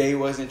 they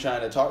wasn't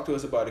trying to talk to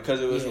us about it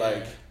because it was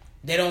like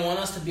they don't want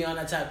us to be on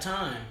that type of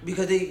time.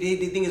 because they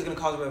think it's gonna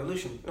cause a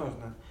revolution. No, it's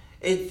not.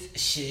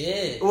 It's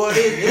Shit. well, it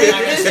is. I'm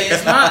not gonna say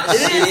it's not.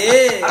 It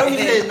is. Shit. I don't mean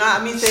say it's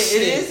not. I mean say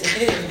it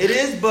is. It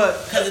is,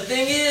 but Because the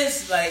thing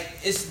is, like,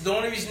 it's the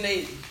only reason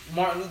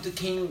Martin Luther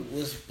King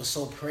was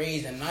so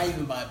praised, and not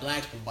even by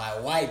blacks, but by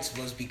whites,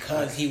 was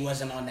because he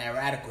wasn't on that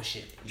radical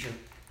shit. Sure.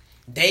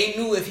 They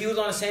knew if he was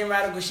on the same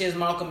radical shit as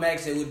Malcolm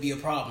X, it would be a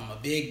problem, a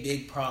big,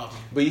 big problem.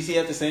 But you see,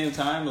 at the same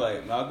time,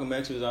 like Malcolm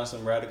X was on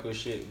some radical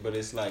shit, but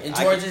it's like And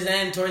towards his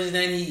end,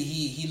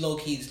 he low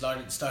key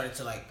started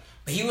to like,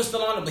 but he was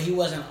still on it, but he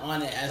wasn't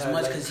on it as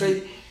much because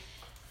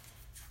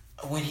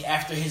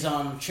after his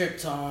trip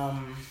to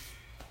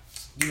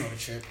you know the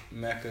trip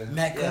Mecca.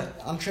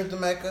 Trip to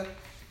Mecca,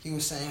 he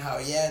was saying how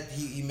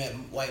he met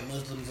white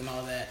Muslims and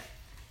all that,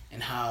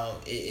 and how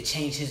it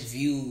changed his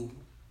view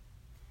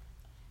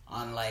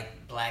on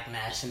like black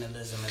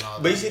nationalism and all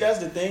that. But you see, that's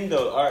the thing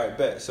though. All right,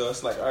 bet. So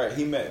it's like, all right,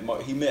 he met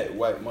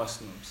white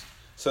Muslims.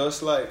 So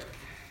it's like,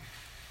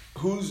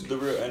 who's the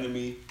real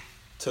enemy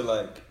to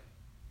like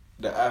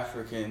the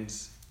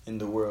Africans in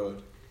the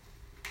world?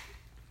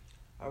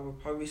 I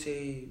would probably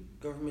say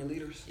government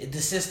leaders.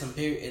 The system,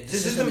 period. The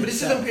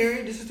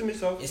system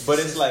itself. But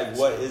it's like,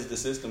 what is the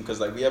system? Because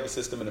like we have a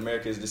system in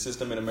America. Is the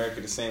system in America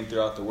the same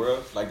throughout the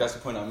world? Like that's the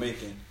point I'm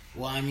making.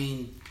 Well, I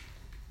mean,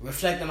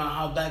 reflecting on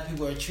how black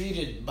people are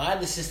treated by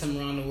the system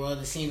around the world,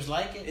 it seems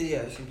like it. Yeah,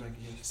 it seems like it.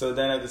 Yes. So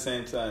then at the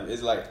same time,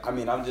 it's like, I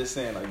mean, I'm just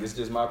saying, like, it's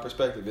just my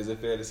perspective. Is it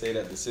fair to say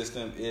that the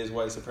system is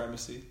white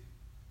supremacy?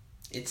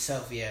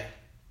 Itself, yeah.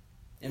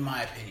 In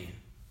my opinion.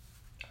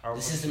 The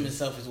system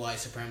itself is white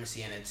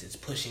supremacy, and it's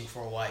pushing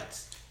for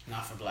whites,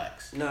 not for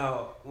blacks.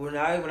 Now, when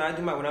I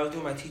was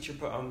doing my teacher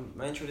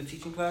my intro to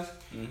teaching class,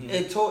 Mm-hmm.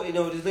 it told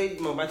this lady,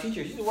 my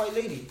teacher, she's a white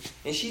lady,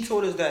 and she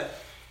told us that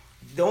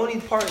the only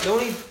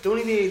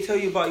thing they tell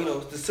you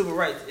about the civil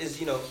rights is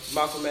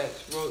Malcolm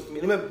X,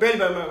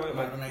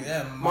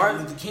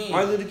 Martin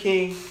Luther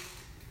King,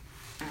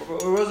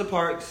 Rosa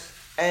Parks,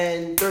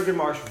 and Thurgood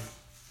Marshall.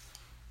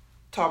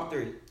 Top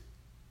 3.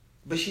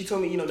 But she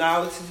told me,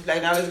 now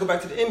let's go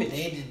back to the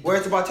image. Where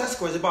it's about test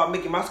scores, it's about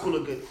making my school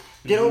look good.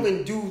 They don't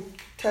even do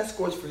test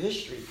scores for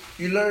history.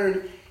 You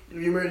learn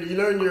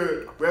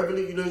your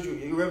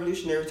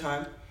revolutionary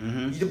time.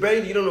 Mm-hmm.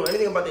 You don't know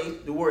anything about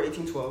the war of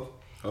 1812.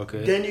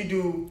 Okay. Then you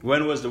do.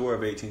 When was the War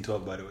of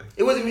 1812, by the way?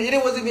 It wasn't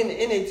even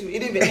in it. It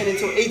didn't even end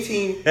until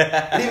 18.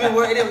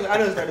 I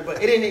know it started,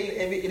 but it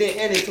didn't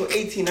end until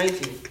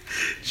 1819.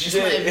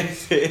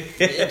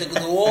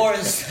 The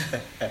wars.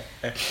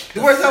 The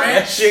war's up.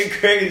 That shit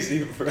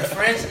crazy, bro. The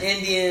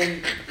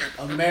French-Indian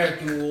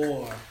American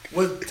War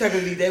was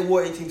technically that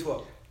war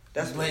 1812.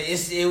 But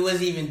it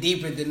was even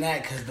deeper than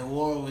that because the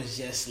war was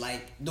just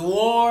like the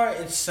war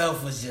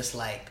itself was just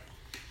like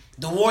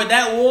the war.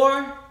 That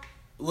war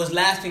was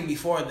lasting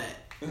before that.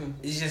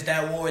 It's just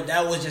that war.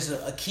 That was just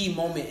a key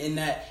moment in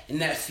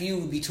that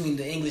feud between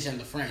the English and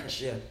the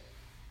French. Yeah.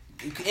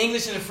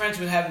 English and the French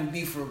were having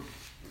beef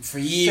for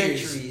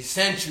years,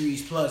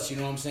 centuries plus. You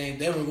know what I'm saying?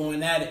 They were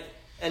going at it,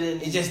 and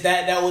then it's just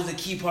that was a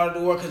key part of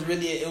the war because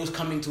really it was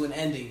coming to an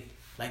ending.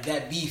 Like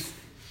that beef,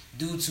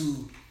 due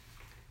to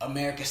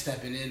America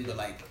stepping in, but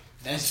like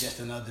that's just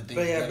another thing.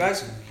 But yeah, back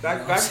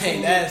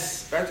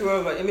to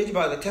about image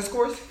about the test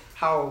scores.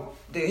 How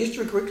the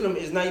history curriculum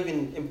is not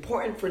even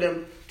important for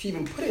them to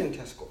even put in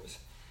test scores.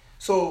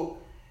 So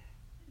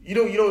you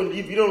don't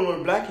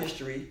learn Black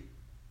history.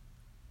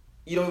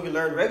 You don't even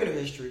learn regular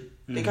history.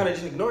 They kind of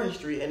just ignore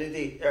history,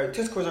 and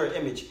test scores are an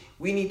image.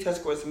 We need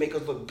test scores to make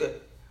us look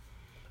good.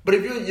 But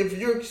if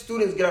your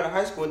students get out of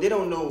high school and they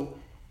don't know,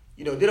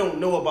 they don't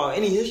know about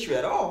any history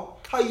at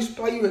all, how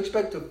you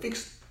expect to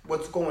fix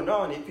what's going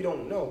on if you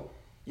don't know,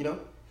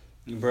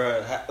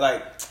 Bruh,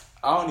 like,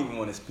 I don't even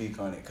want to speak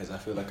on it because I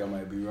feel like I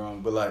might be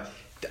wrong, but like,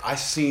 I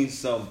seen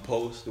some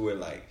post where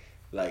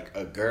like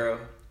a girl,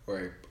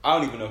 or I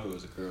don't even know if it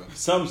was a girl,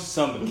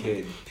 some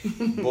kid,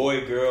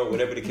 boy, girl,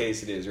 whatever the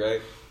case it is,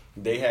 right?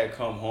 They had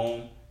come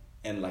home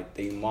and like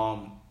their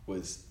mom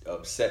was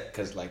upset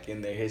because like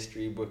in their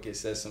history book it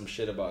says some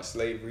shit about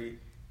slavery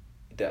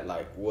that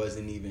like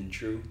wasn't even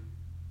true.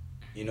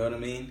 You know what I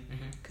mean?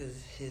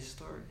 Because his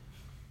story.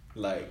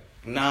 Like,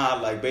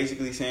 like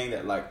basically saying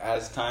that like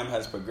as time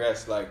has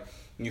progressed, like,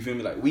 you feel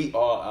me, like we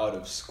all out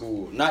of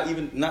school. Not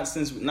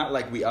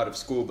like we out of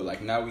school, but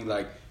like now we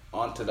like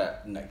onto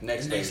that like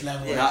next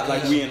level. Yeah, not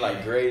like we in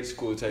like grade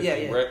school type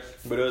thing, yeah. right?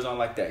 But it was on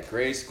like that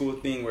grade school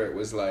thing where it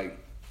was like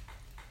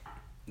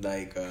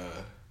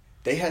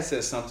they had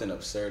said something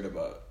absurd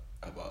about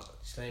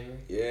slavery.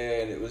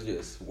 Yeah, and it was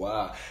just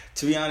wow.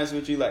 To be honest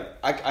with you, like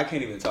I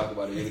can't even talk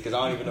about it really because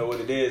I don't even know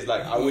what it is.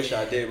 Like I wish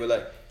I did, but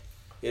like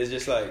it's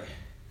just like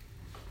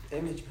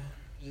image, man.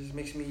 It just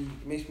makes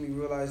me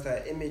realize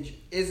that image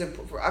is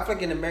important. I feel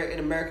like in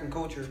American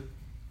culture,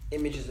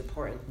 image is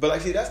important. But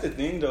like, see, that's the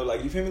thing though.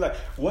 Like, you feel me? Like,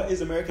 what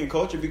is American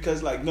culture?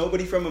 Because like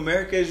nobody from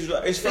America is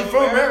from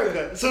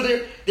America. So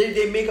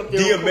they make up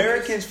their own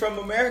Americans from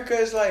America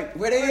is like,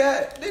 where they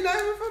at? They're not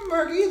even from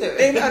America either.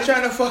 They not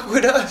trying to fuck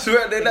with us,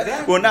 bro. They not,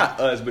 Exactly. Well, not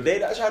us, but they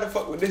not trying to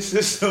fuck with this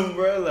system,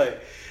 bro.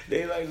 Like,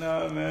 they like,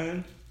 nah,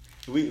 man.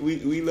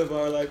 We live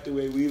our life the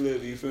way we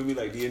live. You feel me?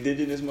 Like the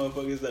indigenous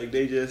motherfuckers, like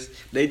they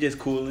just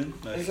cooling.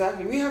 Like,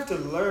 exactly. We have to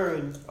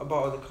learn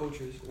about other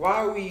cultures. Why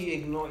are we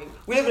ignoring?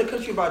 We live in a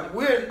country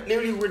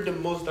we're the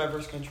most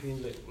diverse country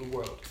in the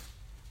world.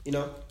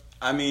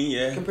 I mean,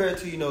 yeah. Compared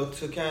to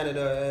to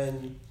Canada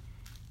and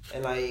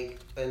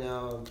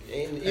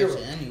Europe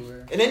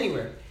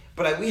anywhere.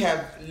 But like we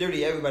have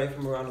literally everybody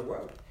from around the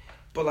world.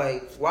 But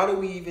like, why do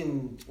we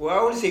even? Well,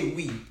 I want to say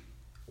we.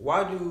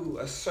 Why do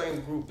a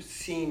certain group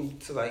seem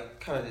to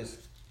like kind of just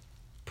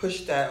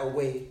push that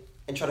away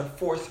and try to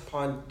force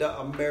upon the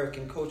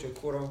American culture,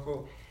 quote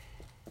unquote?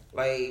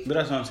 Like, but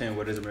that's what I'm saying.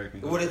 What is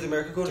American culture? What is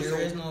American culture? There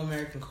is no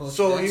American culture.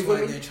 So that's you why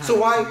feel me? they're trying So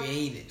why to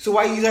create it. So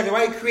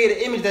why create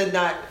an image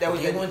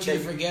They want you to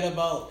forget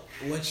about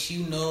what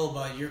you know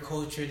about your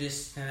culture,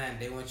 this and that.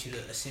 They want you to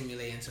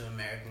assimilate into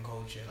American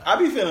culture. Like, I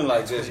be feeling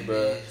like this,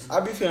 bro. I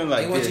be feeling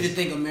like this. They want you to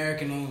think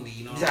American only.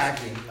 You know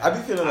exactly. I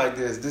be feeling like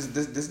this. This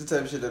the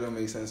type of shit that don't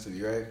make sense to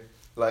me, right?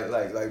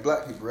 Like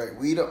black people, right?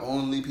 We the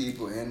only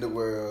people in the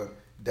world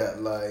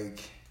that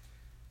like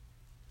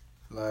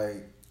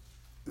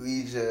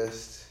we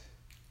just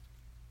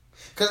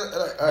because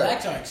like, all right.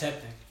 Blacks are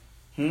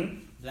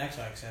accepting. Blacks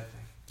are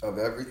accepting of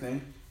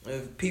everything.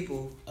 Of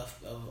people of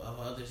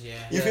others, yeah.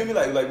 You feel me?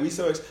 Like we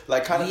so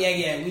like kind of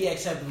we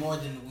accept more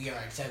than we are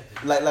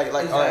accepted. Like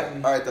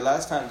exactly. all right. The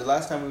last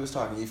time we was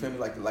talking, you feel me?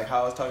 Like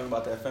how I was talking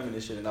about that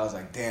feminist shit, and I was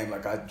like, damn,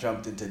 like I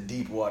jumped into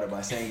deep water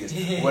by saying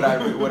this. what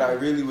I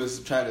really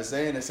was trying to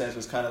say in a sense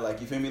was kind of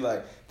like, you feel me?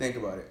 Like think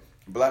about it,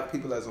 black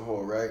people as a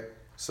whole, right?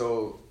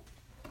 So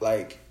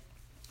like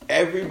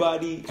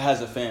everybody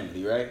has a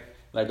family, right?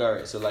 Like all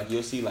right, so like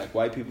you'll see like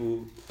white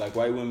people, like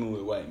white women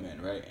with white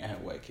men, right, and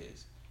have white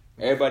kids.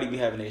 Everybody be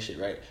having their shit,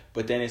 right?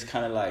 But then it's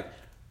kind of like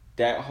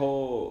that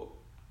whole,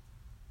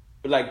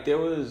 like there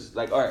was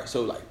like, all right,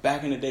 so like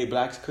back in the day,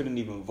 blacks couldn't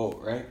even vote,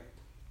 right?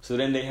 So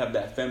then they have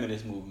that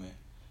feminist movement.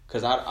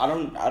 Cause I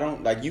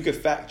don't like, you could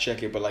fact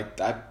check it, but like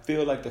I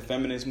feel like the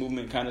feminist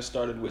movement kind of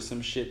started with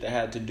some shit that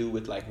had to do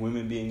with like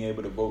women being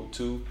able to vote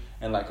too,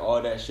 and like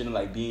all that shit, and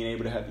like being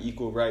able to have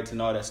equal rights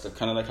and all that stuff,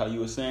 kind of like how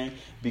you were saying.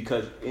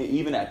 Because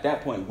even at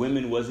that point,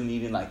 women wasn't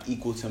even like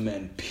equal to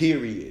men,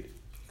 period.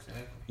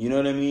 You know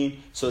what I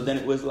mean? So then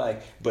it was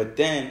like, but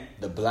then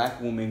the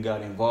black woman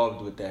got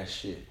involved with that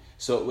shit.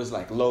 So it was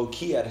like low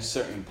key at a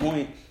certain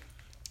point.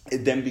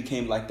 It then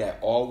became like that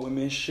all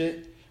women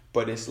shit.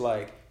 But it's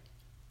like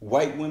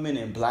white women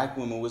and black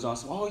women was on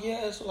some, oh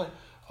yeah, it's like,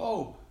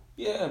 oh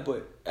yeah.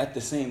 But at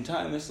the same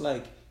time, it's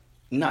like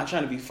not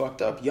trying to be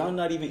fucked up. Y'all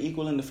not even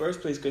equal in the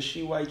first place because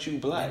she white, you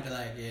black.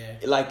 Yeah.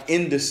 Like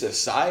in the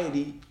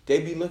society,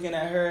 they be looking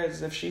at her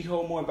as if she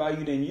hold more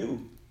value than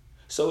you.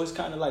 So it's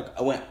kind of like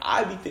when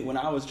I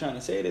was trying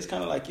to say it, it's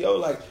kind of like, yo,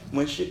 like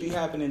when shit be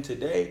happening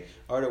today,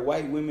 are the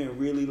white women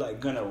really like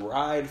gonna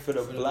ride for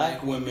the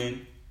black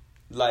women,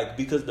 like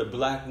because the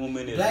black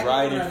woman is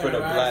riding for the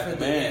black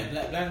man?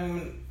 Black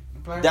women.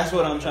 That's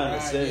what I'm trying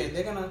to say. Yeah,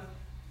 they're gonna.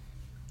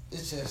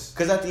 It's just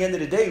because at the end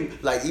of the day,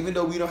 like even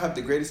though we don't have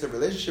the greatest of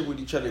relationship with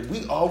each other,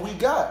 we all we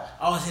got.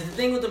 Oh, see, the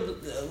thing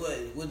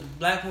with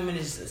black women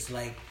is it's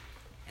like,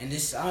 and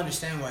this I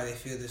understand why they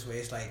feel this way.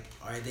 It's like,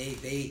 all right,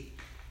 they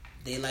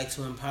like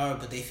to empower,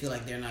 but they feel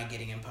like they're not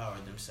getting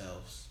empowered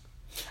themselves.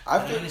 I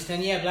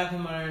understand. Yeah, black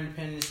women are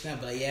independent now,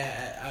 but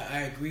yeah,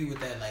 I agree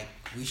with that. Like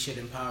we should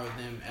empower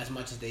them as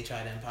much as they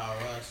try to empower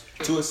us.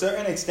 To a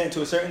certain extent,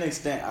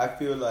 I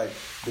feel like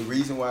the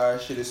reason why our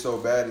shit is so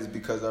bad is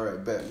because, all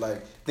right, bet,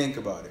 like think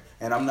about it,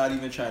 and I'm not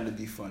even trying to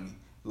be funny.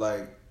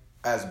 Like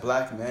as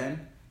black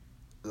men,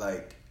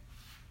 like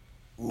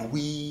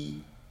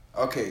we're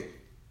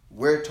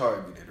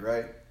targeted,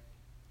 right?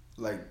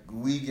 Like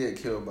we get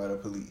killed by the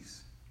police.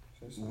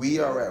 We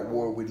are at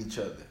war with each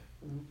other.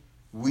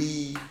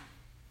 We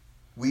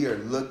are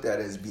looked at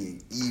as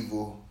being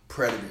evil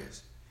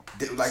predators.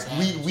 Like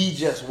we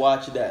just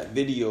watched that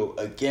video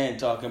again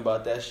talking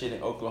about that shit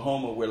in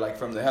Oklahoma where like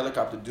from the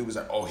helicopter dude was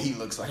like, oh, he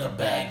looks like a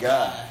bad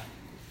guy.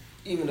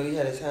 Even though he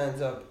had his hands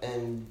up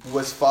and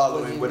was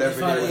following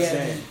whatever they were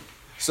saying.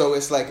 So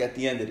it's like at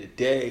the end of the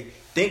day,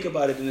 think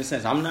about it in a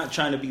sense. I'm not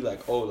trying to be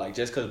like, oh, like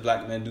just because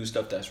black men do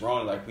stuff that's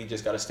wrong, like we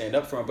just got to stand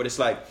up for them. But it's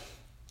like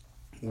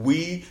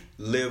we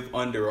live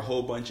under a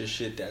whole bunch of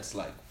shit that's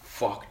like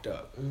fucked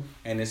up.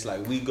 And it's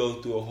like we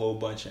go through a whole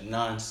bunch of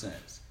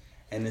nonsense.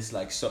 And it's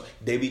like, so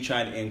they be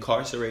trying to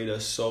incarcerate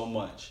us so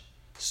much.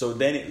 So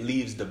then it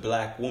leaves the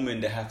black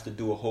woman to have to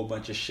do a whole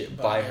bunch of shit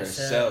by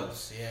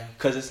herself. Yeah.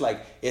 Cause it's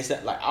like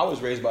I was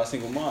raised by a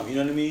single mom, you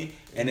know what I mean?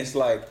 And it's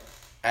like,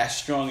 as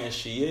strong as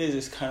she is,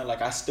 it's kind of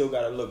like I still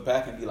gotta look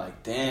back and be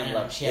like, damn,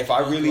 like if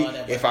I really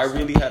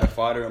had a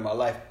father in my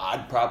life,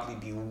 I'd probably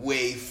be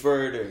way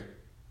further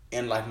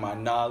in like my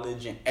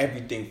knowledge and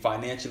everything,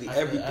 financially,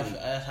 everything.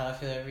 That's how I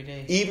feel every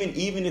day.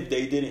 Even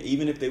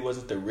if they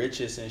wasn't the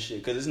richest and shit,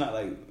 because it's not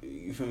like,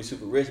 you feel me,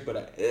 super rich,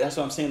 but that's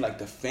what I'm saying, like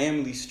the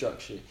family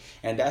structure,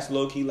 and that's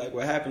low key like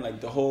what happened,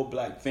 like the whole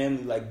black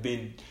family like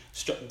been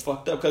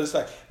fucked up, because it's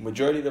like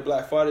majority of the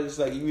black fathers, it's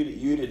like you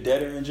either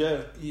dead or in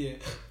jail. Yeah.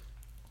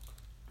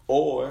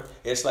 Or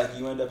it's like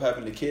you end up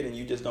having a kid and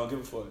you just don't give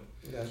a fuck.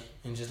 Yeah.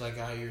 And just like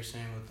how you were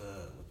saying with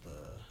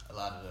a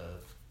lot of the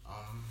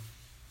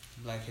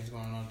black kids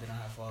growing up, they don't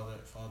have father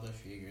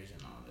figures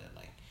and all that.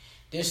 Like,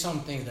 there's some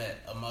things that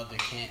a mother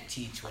can't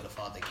teach what a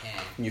father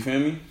can. You feel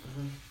me?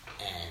 Mm-hmm.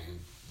 And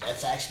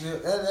that's actually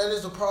that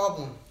is a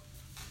problem.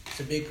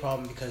 It's a big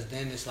problem because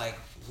then it's like,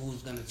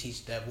 who's gonna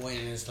teach that boy?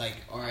 And it's like,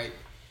 all right,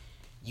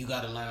 you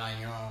gotta learn on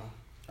your own.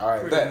 All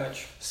right, pretty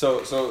much.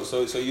 So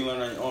you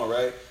learn on your own,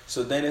 right?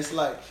 So then it's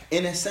like,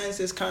 in a sense,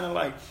 it's kind of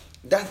like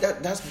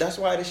that's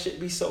why this shit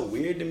be so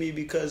weird to me,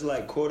 because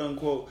like quote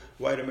unquote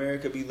white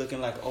America be looking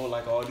like, oh,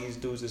 like all these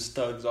dudes is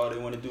thugs, all they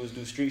want to do is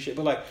do street shit.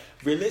 But like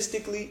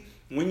realistically,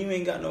 when you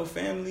ain't got no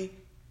family,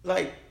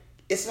 like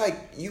it's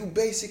like you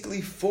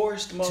basically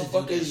forced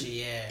motherfuckers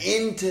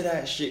into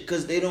that shit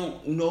because they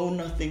don't know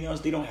nothing else.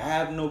 They don't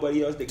have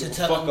nobody else that give a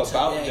fuck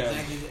about them.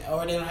 Exactly.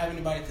 Or they don't have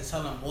anybody to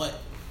tell them what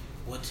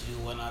to do,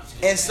 what not to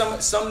do. And some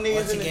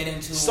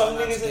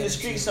niggas in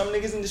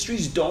the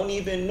streets don't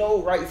even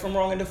know right from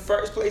wrong in the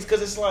first place,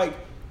 because it's like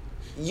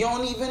you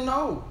don't even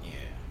know. Yeah.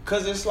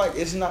 Because it's like,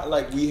 it's not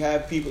like we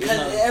have people.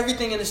 Because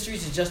everything in the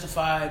streets is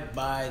justified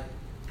by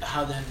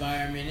how the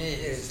environment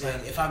is. It's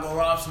like if I go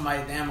rob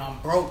somebody, damn, I'm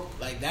broke.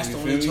 Like that's the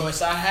only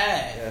choice I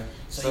had. Yeah.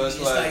 So it's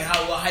like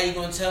how you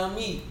gonna tell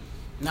me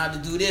not to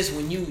do this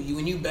when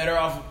you better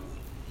off?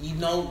 You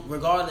know,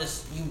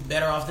 regardless, you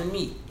better off than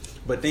me.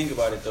 But think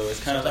about it though. It's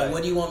kind of like,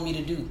 what do you want me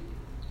to do?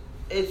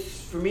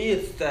 For me,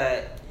 it's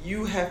that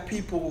you have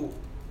people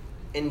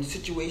in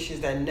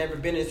situations that never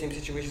been in the same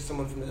situation as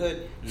someone from the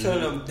hood,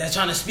 telling them they're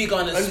trying to speak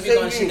on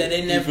shit that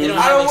they don't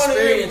have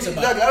experience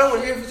about. I don't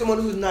want to hear from someone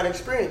who's not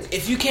experienced.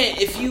 If you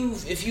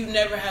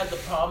never had the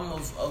problem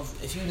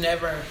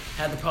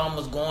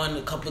of going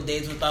a couple of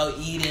days without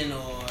eating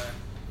or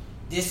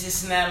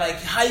this and that,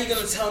 like how you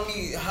gonna tell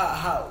me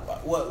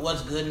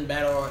what's good and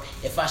bad, or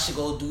if I should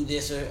go do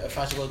this or if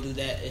I should go do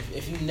that?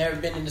 If you've never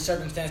been in the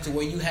circumstance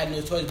where you had no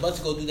choice but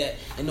to go do that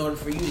in order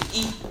for you to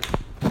eat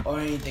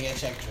or anything,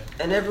 etc.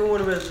 And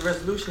everyone with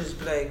resolutions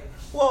be like,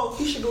 well,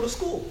 he should go to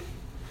school.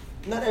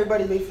 Not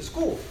everybody's made for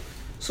school.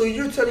 So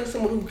you're telling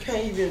someone who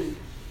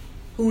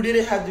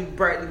didn't have the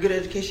good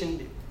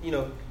education,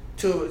 to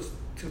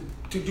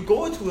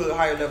go into a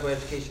higher level of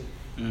education,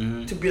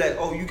 to be like,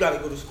 oh, you got to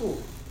go to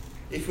school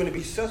if you want to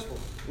be successful.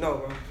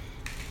 No,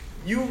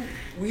 bro.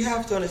 We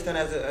have to understand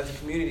as a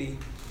community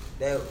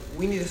that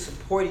we need to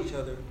support each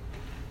other.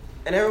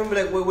 And everyone be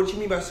like, well, what do you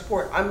mean by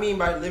support? I mean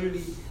by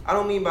literally, I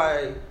don't mean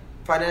by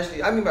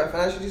financially. I mean by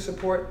financially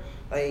support,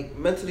 like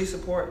mentally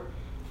support,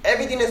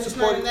 everything that's It's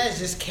not supported. even that. It's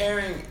just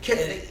caring.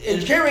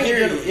 And caring in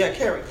general, yeah,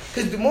 caring.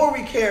 Because the more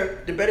we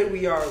care, the better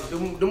we are.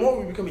 The more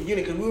we become a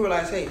unit. Because we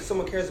realize, hey,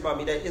 someone cares about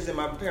me that isn't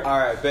my parent. All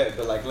right, bet.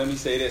 But like, let me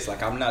say this.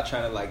 Like, I'm not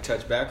trying to like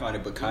touch back on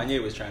it, but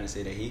Kanye was trying to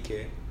say that he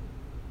cared.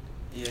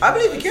 Yeah, I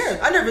believe he cares.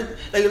 I never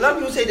like a lot of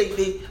people say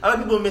a lot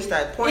of people miss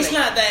that point. It's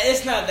not that.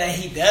 It's not that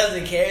he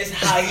doesn't care. It's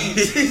how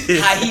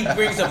he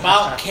brings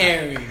about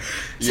caring.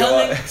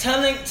 Telling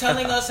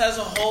us as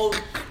a whole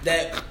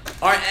that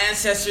our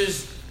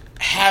ancestors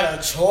had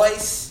a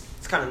choice.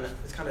 It's kind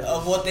of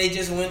Of what they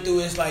just went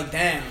through. Is like,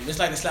 damn. It's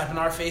like a slap in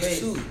our face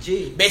too.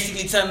 Gee.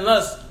 Basically telling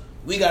us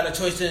we got a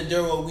choice to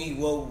endure what we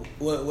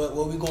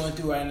going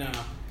through right now.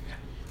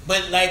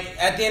 But like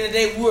at the end of the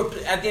day,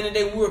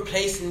 we were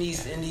placed in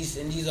these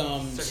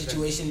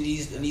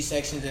situations, in these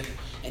sections,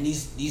 and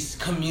these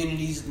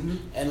communities,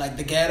 and like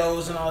the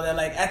ghettos and all that.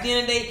 Like at the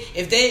end of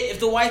the day, if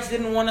the whites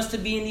didn't want us to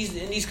be in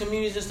these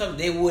communities and stuff,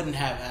 they wouldn't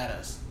have had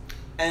us.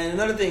 And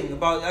another thing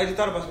I just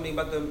thought about something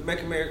about the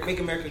Make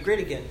America Great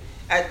Again.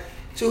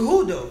 To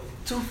who though?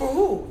 For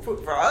who?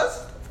 For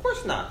us? Of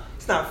course not.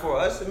 It's not for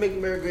us. To make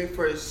America great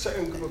for a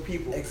certain group of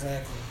people.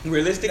 Exactly.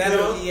 Realistically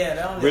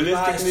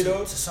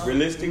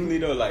Realistically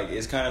though, like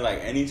it's kind of like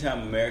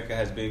anytime America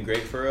has been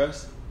great for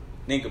us,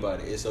 think about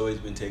it. It's always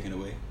been taken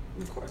away.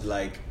 Of course.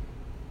 Like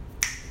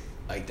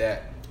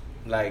that.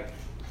 Like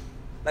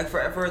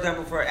for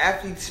example, for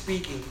athletes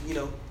speaking,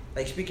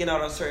 like speaking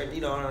out on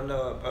certain,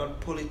 on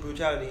police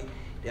brutality.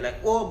 They're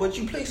like, well, but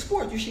you play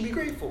sports. You should be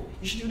grateful.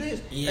 You should do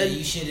this. Yeah, and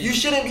you shouldn't. You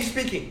shouldn't be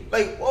speaking.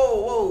 Like,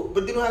 whoa,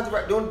 but they don't have the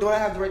right. Don't I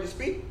have the right to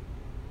speak?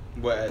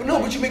 what? But no,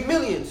 but you make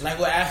millions. Like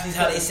with athletes,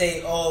 how they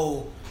say,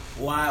 oh,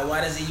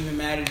 why does it even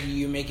matter to you?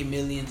 You're making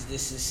millions.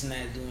 This is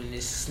not doing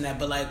this and that.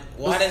 But like,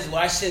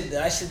 why should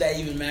that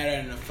even matter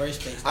in the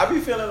first place? I be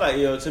feeling like,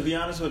 to be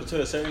honest with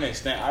to a certain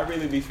extent, I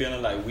really be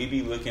feeling like we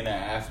be looking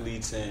at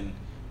athletes and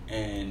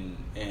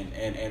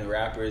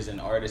rappers and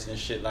artists and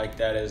shit like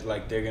that as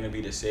like they're gonna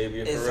be the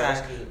savior for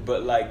us.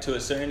 But like to a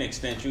certain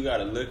extent, you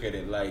gotta look at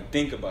it like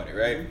think about it,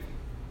 right?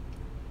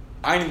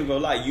 I ain't even gonna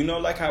lie.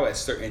 Like how at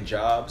certain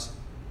jobs,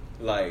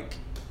 like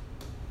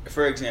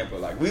for example,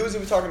 like we was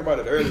even talking about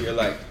it earlier,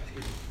 like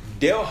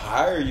they'll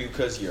hire you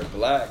because you're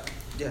black.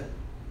 Yeah.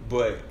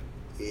 But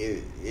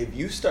if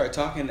you start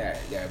talking that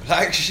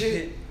black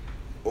shit,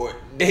 or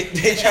they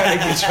trying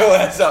to get your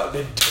ass out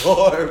the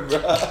door,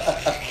 bro.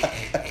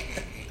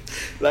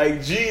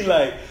 Like, gee,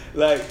 like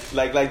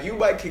you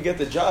might could get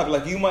the job.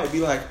 Like, you might be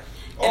like,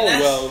 oh,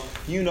 well,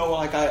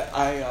 like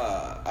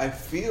I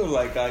feel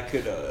like I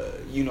could,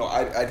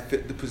 I'd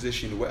fit the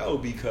position well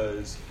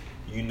because,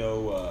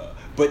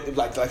 but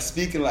like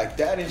speaking like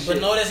that and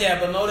shit.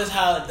 But notice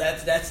how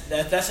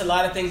that's a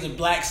lot of things that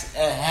blacks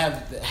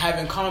have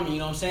in common. You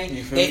know what I'm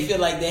saying? They feel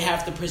like they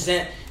have to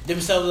present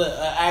themselves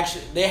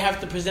they have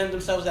to present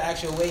themselves the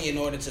actual way in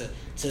order to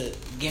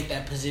get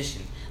that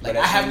position. Like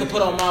I have to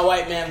put on my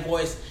white man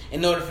voice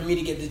in order for me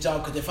to get the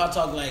job. Because if I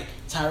talk like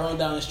Tyrone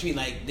down the street,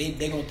 like they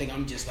gonna think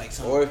I'm just like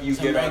some. Or if you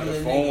get on the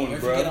phone, or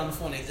if you get on the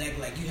phone,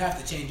 exactly. Like you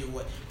have to change your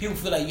voice. People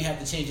feel like you have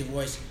to change your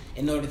voice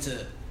in order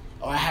to.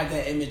 Oh, I have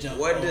that image of.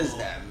 What does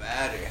that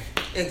matter?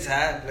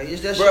 Exactly.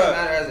 Like, that shit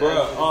matter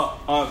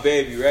as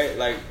baby, right?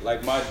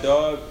 Like my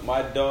dog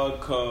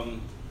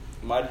come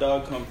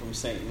from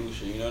St.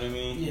 Lucia. You know what I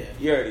mean? Yeah.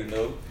 You already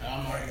know.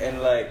 And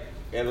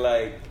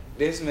like.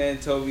 This man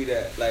told me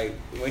that, like,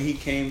 when he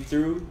came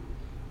through,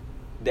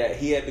 that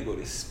he had to go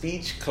to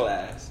speech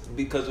class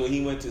because when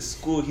he went to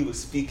school, he was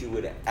speaking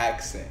with an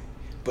accent.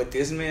 But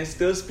this man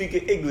still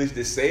speaking English,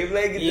 the same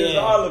language as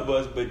all of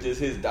us, but just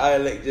his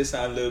dialect just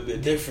sound a little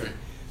bit different.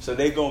 So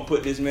they gonna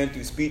put this man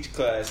through speech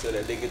class so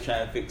that they can try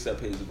and fix up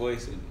his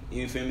voice and,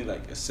 you feel me,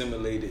 like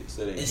assimilate it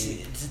so that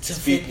he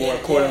speak more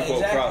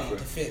quote-unquote proper.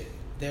 To fit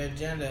their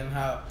agenda and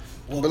what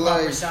but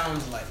proper like,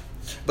 sounds like.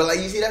 But like,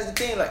 you see, that's the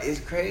thing, like,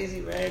 it's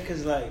crazy, man,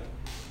 because like,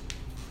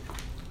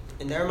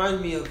 and that reminds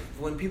me of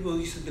when people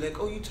used to be like,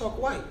 oh, you talk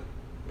white.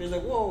 It's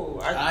like, whoa.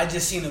 I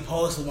just seen a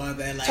post about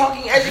that. Like,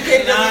 talking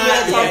educated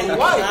doesn't mean talking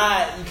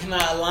white. You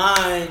cannot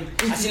align.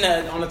 I seen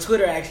that on the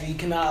Twitter, actually. You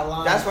cannot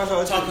align. That's why I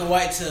was talking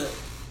white to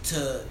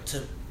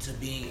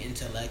being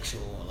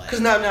intellectual. Because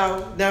now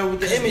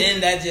with the image.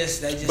 Then that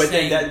just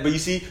but you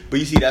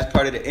see that's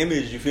part of the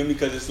image, you feel me?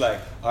 Because it's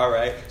like, all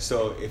right,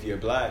 so if you're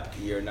black,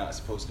 you're not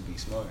supposed to be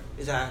smart.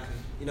 Exactly.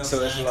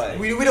 So it's like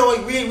we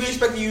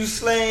expect to use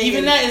slang.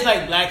 Even that is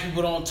like black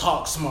people don't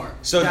talk smart.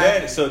 So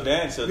then it's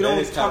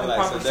kind of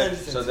like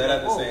so then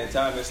at the same oh.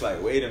 time it's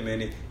like, wait a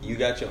minute, you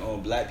got your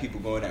own black people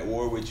going at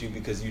war with you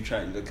because you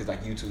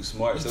like you too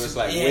smart. So it's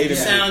like, wait a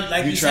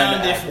minute, you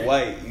trying to act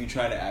white. You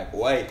trying to act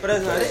white. But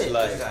that's not it.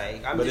 Like,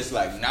 it's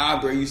like, nah,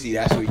 bro. You see,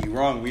 that's where you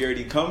wrong. We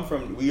already come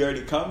from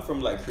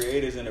like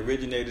creators and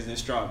originators and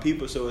strong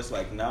people. So it's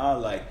like, nah,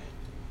 like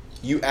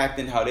you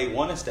acting how they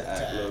want us to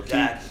act, low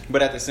key.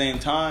 But at the same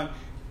time,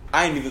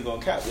 I ain't even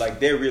gonna cap.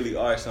 Like, there really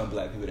are some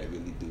black people that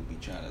really do be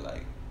trying to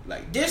like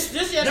Like This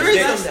There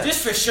is some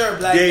this for sure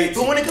black. They- men.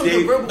 But when it comes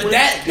to verbal, But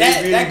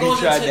that goes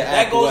tried into to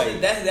act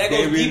like that they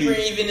goes deeper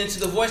really- even into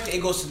the voice.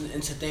 It goes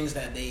into things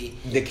that they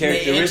The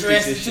characteristics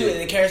interested and too. shit.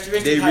 The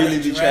characteristics, They how really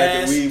be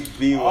trying to dress,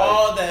 be white.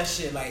 all that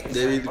shit. Like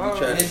They really be Oh,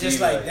 trying and to it's be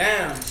just like white.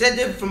 damn. It's that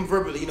different from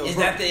verbally, you know. Is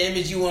that the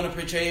image you want to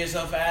portray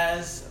yourself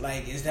as?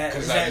 Like, is that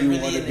 'Cause, is like, that you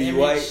really wanna an be image?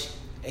 white?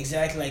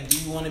 Exactly. Like, do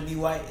you want to be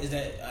white? Is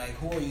that like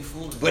who are you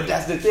fooling? But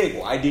that's the thing.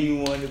 Why do you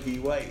want to be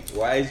white?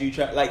 Why is you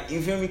trying? Like,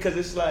 you feel me? Because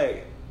it's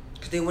like,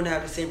 Because they wouldn't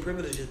have the same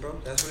privileges, bro.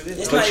 That's what it is.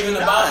 It's But not you even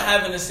not. about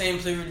having the same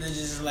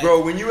privileges. Like,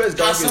 bro, when you as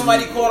dark how as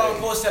somebody me, quote like,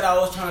 unquote said I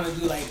was trying to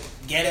do like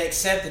get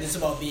accepted. It's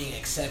about being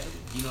accepted.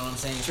 You know what I'm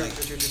saying? It's True, like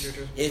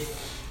true. if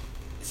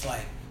it's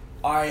like,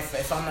 all right,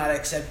 if I'm not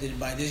accepted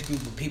by this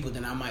group of people,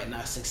 then I might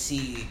not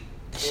succeed.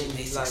 The shit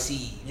they Like,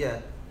 succeed. Yeah.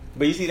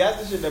 But you see,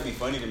 that's the shit that be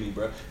funny to me,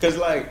 bro. Cause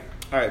like,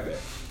 all right, bet,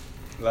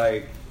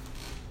 like,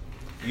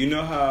 you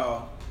know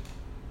how,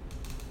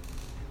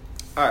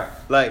 all right,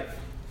 like,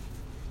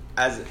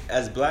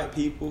 as black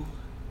people,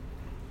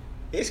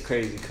 it's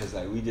crazy because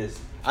like we just,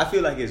 I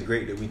feel like it's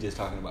great that we just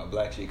talking about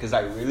black shit. Cause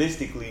like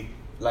realistically,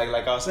 like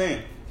I was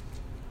saying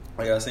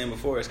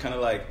before, it's kind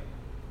of like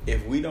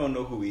if we don't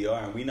know who we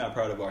are and we not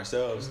proud of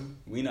ourselves,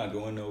 we not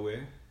going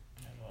nowhere.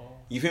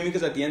 You feel me?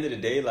 Because at the end of the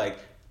day, like,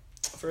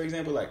 for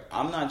example, like,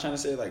 I'm not trying to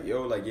say, like,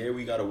 yo, like, yeah,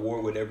 we got a war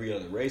with every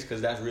other race,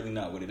 because that's really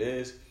not what it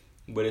is.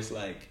 But it's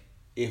like,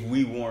 if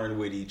we warring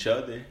with each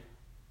other,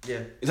 Yeah.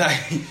 like,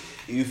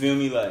 you feel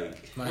me?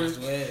 Like, Might as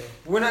well.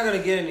 We're not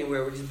gonna get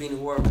anywhere with just being at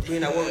war.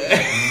 Being at war with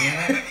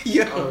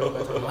each other.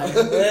 yo, Might as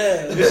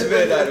well. this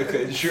man out of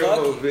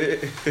control, Fuck man.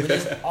 But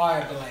it's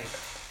art, but like,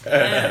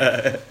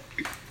 damn.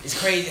 It's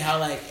crazy how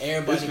like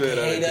everybody This can man out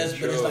of hate us,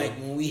 but it's control. like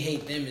when we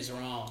hate them, it's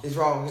wrong. It's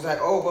wrong. It's like,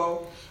 oh,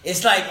 well.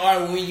 It's like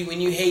art when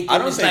you hate them. I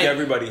don't it's think like,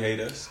 everybody hate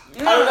us.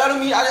 I don't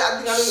mean. I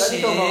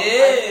think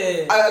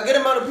Shit. a good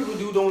amount of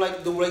people don't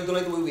like the way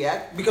we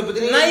act because but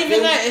Not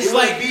even that. It's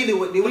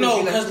like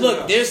no, because look,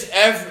 like, there's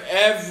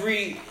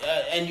every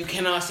and you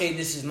cannot say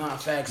this is not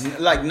facts.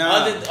 Like,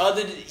 nah.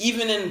 Other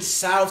even in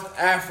South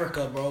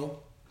Africa, bro.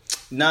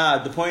 Nah,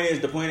 the point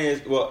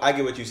is, well, I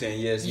get what you're saying.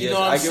 Yes, You yes. know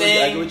what I I'm get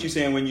saying? I get what you're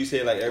saying when you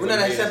say like we're everybody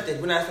not hate us.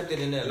 accepted. We're not accepted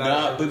in that.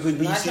 Nah, but you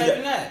Not see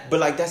accepting that. that. But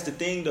like that's the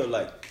thing though.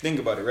 Like think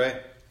about it, right?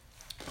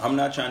 I'm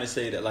not trying to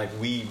say that like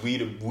we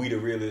the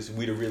realest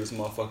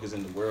motherfuckers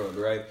in the world,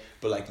 right?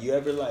 But like you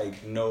ever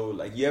like know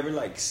like you ever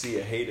like see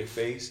a hater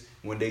face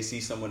when they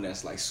see someone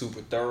that's like super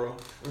thorough,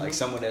 like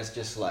someone that's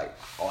just like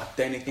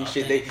authentic and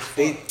shit.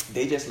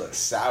 They just look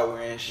sour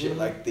and shit.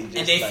 Like they just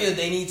And they like, feel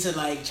they need to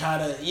like try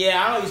to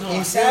I don't know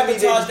You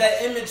sabotage feel me?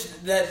 that image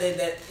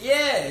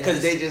that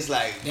because they just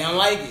like they don't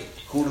like it.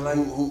 who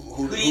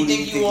Who do you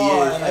think you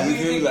are? is? Like, who do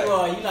you feel me? think Like,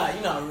 you are?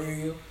 You're not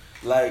real.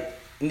 Like,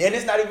 and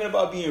it's not even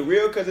about being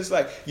real, because it's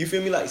like, you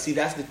feel me? Like, see,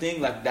 that's the thing.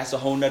 Like, that's a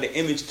whole nother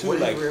image, too. What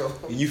is Like, real?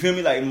 you feel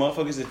me? Like,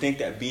 motherfuckers that think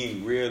that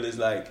being real is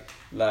like,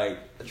 a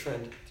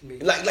trend to me.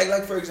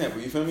 like for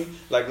example, you feel me?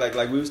 Like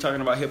we was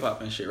talking about hip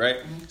hop and shit, right?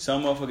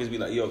 Some motherfuckers be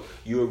like, yo,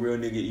 you a real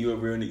nigga, you a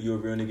real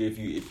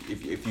nigga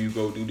if you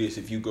go do this,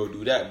 if you go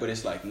do that. But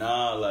it's like,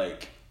 nah,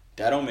 like,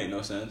 that don't make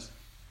no sense.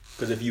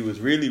 Because if you was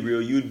really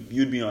real, you'd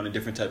be on a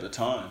different type of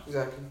time.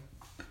 Exactly.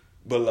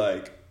 But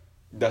like,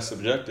 that's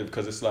subjective,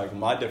 because it's like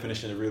my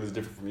definition of real is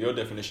different from your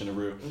definition of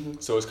real.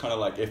 So it's kind of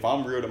like, if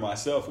I'm real to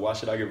myself, why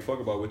should I give a fuck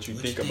about what you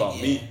think about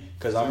me?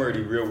 Because I'm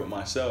already real with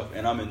myself,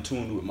 and I'm in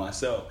tune with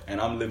myself, and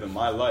I'm living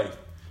my life.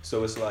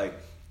 So it's like,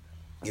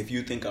 if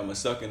you think I'm a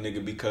sucker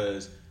nigga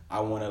because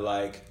I want to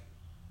like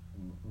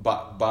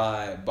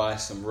buy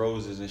some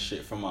roses and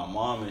shit from my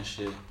mom and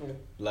shit,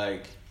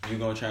 like, you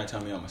gonna try and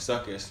tell me I'm a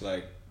sucker? It's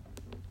like,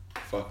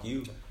 fuck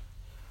you.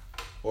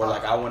 Or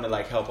like, I want to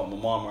like help out my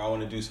mom, or I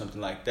want to do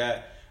something like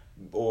that.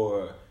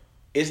 Or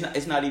it's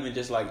not even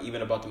just like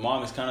even about the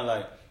mom. It's kind of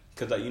like,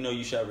 because like, you know,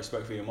 you should have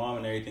respect for your mom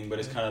and everything, but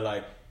it's kind of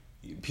like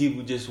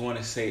people just want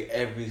to say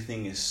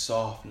everything is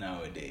soft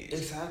nowadays.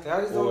 Exactly.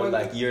 I just Or don't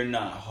like you're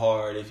not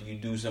hard if you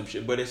do some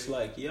shit, but it's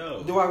like,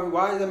 yo,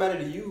 why does that matter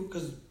to you?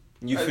 Because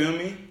you feel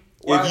me?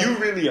 Why? If you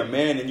really a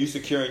man and you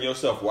secure in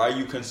yourself, why are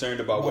you concerned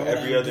about what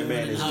every other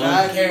man is doing?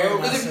 I care Bro,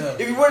 about 'cause myself.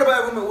 if you're worried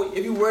about women,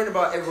 if you're worried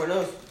about everyone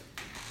else,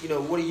 you know,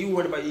 what are you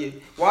worried about you?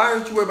 Why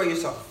aren't you worried about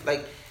yourself?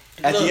 Like,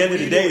 At look, the end of what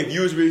the you day, doing? if you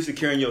was really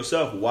secure in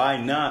yourself, why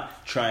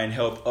not try and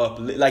help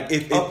uplift? Like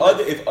if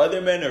Uplift. if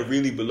other men are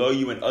really below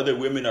you and other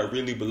women are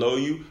really below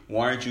you,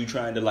 why aren't you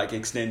trying to like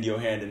extend your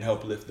hand and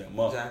help lift them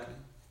up? Exactly.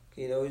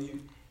 You know,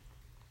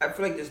 I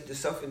feel like the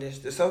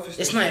selfishness.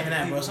 It's not even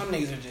that, bro. Some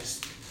niggas are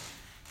just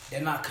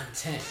they're not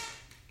content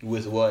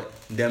With what?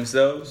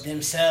 Themselves?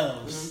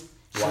 themselves.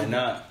 Why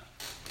not?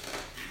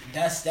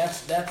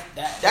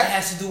 That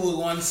has to do with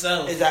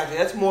oneself. Exactly.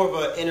 That's more of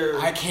an inner.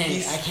 I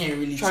piece. can't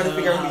really trying to tell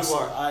figure out how who you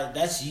are.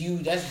 that's you.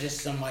 That's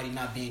just somebody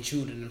not being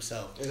true to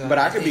themselves. Exactly. But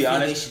I could They be feel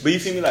honest. they But you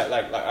should- feel me?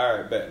 Like all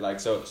right, bet. Like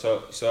so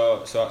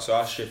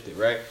I'll shift it,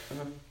 right?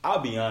 I'll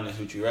be honest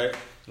with you, right?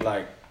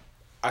 Like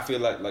I feel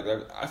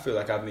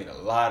like I've made a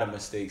lot of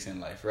mistakes in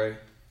life, right?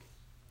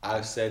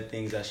 I've said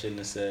things I shouldn't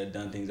have said,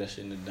 done things I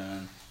shouldn't have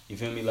done. You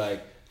feel me?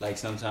 Like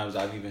sometimes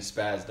I've even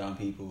spazzed on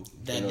people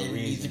That for no didn't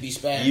need reason. to be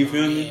spazzed You on,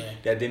 feel me? yeah.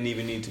 That didn't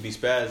even need to be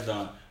spazzed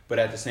on. But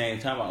at the same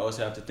time, I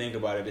also have to think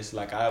about it. It's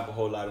like I have a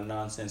whole lot of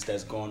nonsense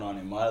that's going on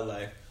in my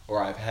life,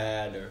 or I've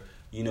had, or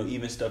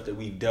even stuff that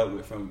we've dealt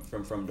with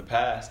from the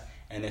past,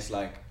 and it's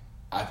like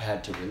I've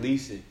had to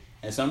release it.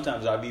 And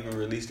sometimes I've even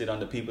released it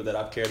on the people that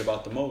I've cared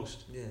about the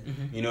most. Yeah.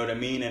 Mm-hmm. You know what I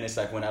mean? And it's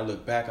like when I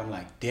look back, I'm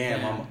like,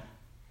 damn,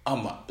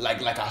 I'm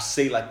like I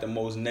say like the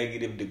most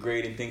negative,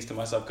 degrading things to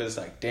myself, because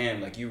it's like, damn,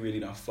 like you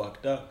really done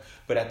fucked up.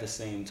 But at the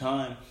same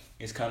time,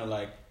 it's kind of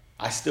like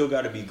I still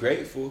got to be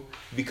grateful,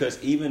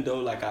 because even though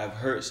like I've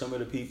hurt some of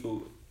the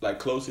people like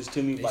closest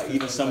to me, They like still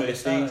even on some the of the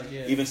right things, side,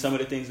 yeah. even some of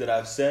the things that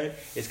I've said,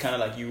 it's kind of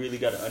like you really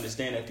got to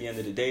understand at the end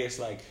of the day, it's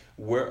like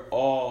we're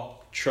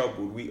all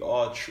troubled, we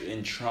all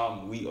in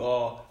trauma, we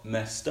all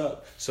messed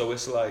up. So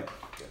it's like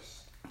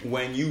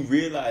when you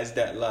realize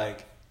that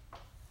like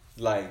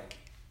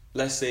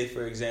let's say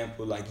for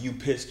example, like you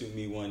pissed with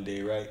me one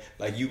day, right?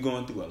 Like you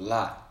going through a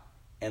lot,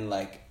 and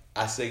like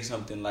I say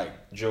something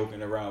like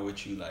joking around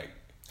with you, like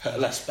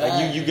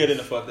you get in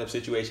a fucked up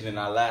situation and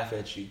I laugh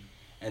at you,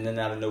 and then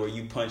out of nowhere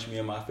you punch me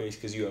in my face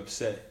because you're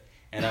upset,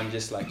 and I'm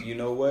just like, you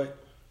know what?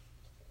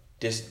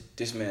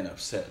 This man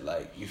upset,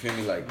 like you feel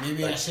me, like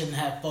Maybe like, I shouldn't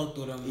have fucked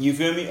with him. you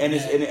feel me? And Yeah.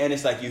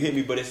 it's like you hit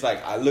me, but it's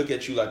like I look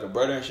at you like a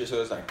brother and shit.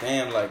 So it's like,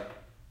 damn, like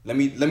let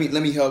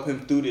me help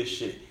him through this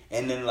shit.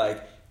 And then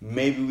like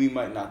maybe we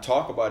might not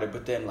talk about it,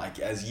 but then like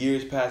as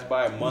years pass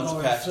by, months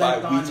pass by,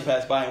 reflect on weeks it.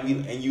 pass by,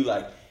 and you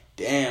like,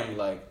 damn,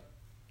 like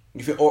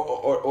you feel,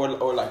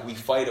 or like we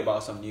fight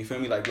about something. You feel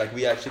me? Like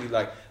we actually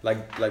like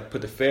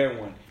put the fair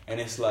one, and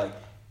it's like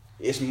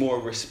it's more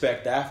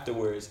respect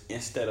afterwards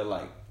instead of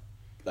like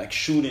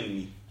shooting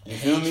me. You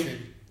feel me? Hatred.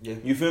 Yeah.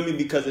 You feel me?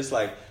 Because it's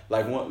like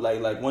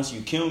once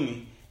you kill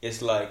me,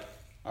 it's like,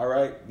 all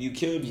right, you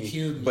killed me.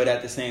 killed me. But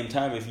at the same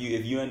time, if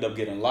you end up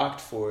getting locked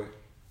for it,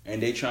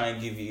 and they try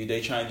and give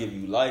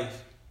you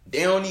life,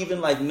 they don't even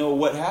like know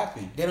what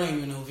happened. They don't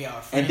even know if y'all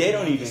are friends. And they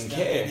don't like even this stuff.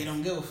 care. They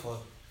don't give a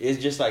fuck. It's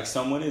just like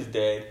someone is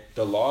dead.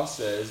 The law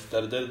says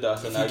so If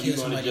now you you're kill going to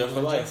somebody, jail you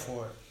for go to jail life.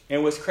 for it.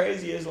 And what's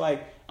crazy is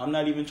like I'm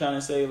not even trying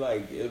to say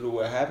like it'll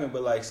what happened,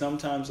 but like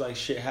sometimes like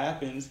shit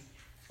happens,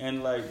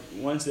 and like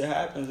once it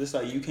happens, it's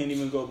like you can't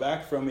even go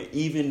back from it.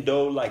 Even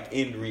though like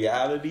in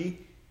reality,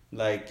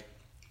 like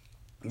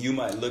you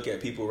might look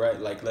at people, right?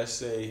 Like let's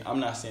say, I'm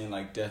not saying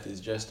like death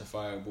is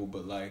justifiable,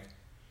 but like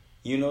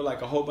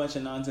like a whole bunch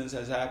of nonsense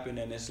has happened,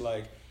 and it's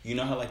like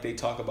how like they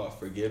talk about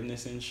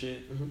forgiveness and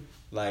shit,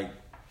 like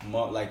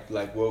what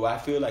I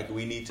feel like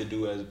we need to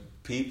do as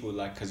people,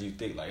 like, because you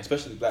think, like,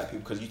 especially black people,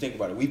 because you think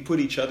about it, we put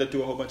each other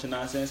through a whole bunch of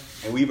nonsense,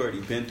 and we've already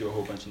been through a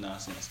whole bunch of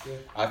nonsense. Yeah.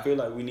 I feel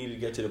like we need to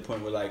get to the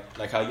point where,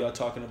 like how y'all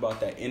talking about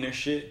that inner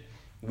shit,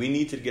 we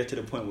need to get to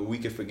the point where we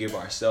can forgive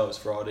ourselves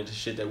for all the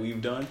shit that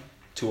we've done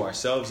to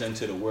ourselves and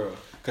to the world.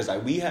 Because,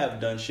 like, we have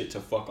done shit to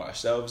fuck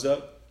ourselves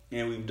up,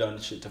 and we've done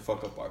shit to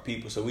fuck up our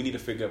people. So we need to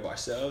forgive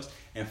ourselves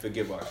and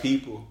forgive our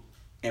people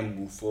and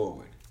move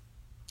forward.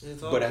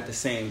 But at the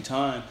same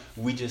time,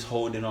 we just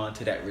holding on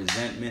to that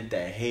resentment,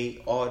 that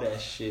hate, all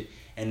that shit,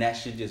 and that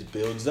shit just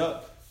builds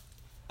up.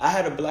 I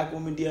had a black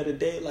woman the other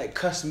day like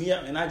cuss me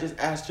out, and I just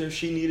asked her if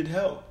she needed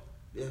help.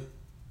 Yeah.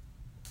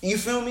 You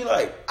feel me?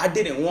 Like, I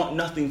didn't want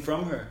nothing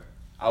from her.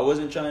 I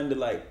wasn't trying to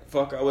like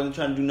fuck her. I wasn't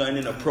trying to do nothing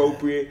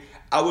inappropriate.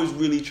 I was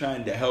really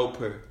trying to help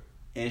her,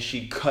 and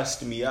she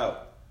cussed me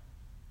out.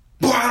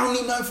 Boy, I don't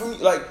need nothing from you.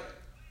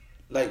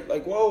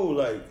 Like, whoa,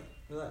 like.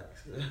 Relax.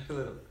 A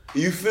little.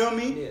 You feel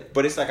me? Yeah.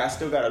 But it's like I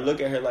still gotta look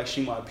at her like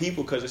she my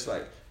people, because it's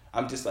like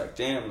I'm just like,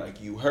 damn,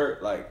 like you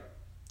hurt, like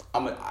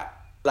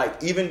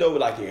like even though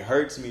like it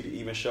hurts me to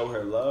even show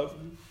her love,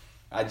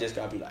 I just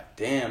gotta be like,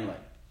 damn, like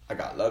I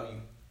gotta love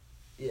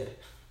you. Yeah.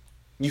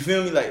 You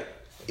feel me? Like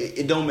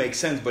it don't make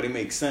sense, but it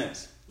makes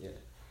sense. Yeah.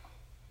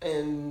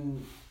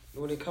 And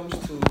when it comes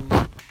to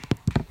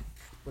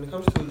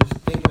just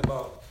thinking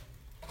about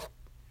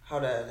how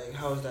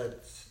is that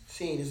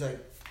scene, it's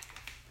like.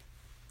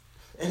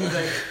 And he's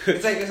like,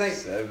 it's like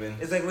 7.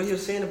 It's like what he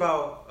was saying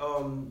about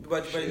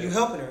but you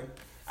helping her.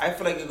 I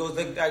feel like it goes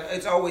like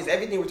it's always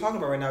everything we're talking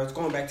about right now. It's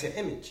going back to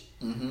image,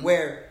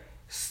 where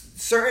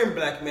certain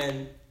black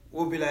men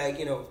will be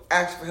like,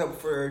 ask for help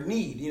for a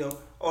need,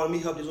 oh, let me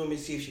help this woman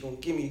see if she gonna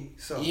give me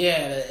something.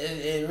 Yeah,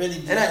 it really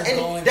does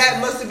and that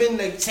must have been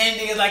like same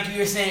thing as like you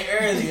were saying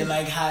earlier,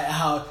 like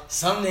how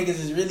some niggas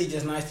is really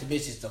just nice to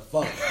bitches to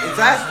fuck. You know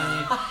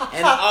Exactly.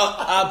 and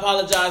I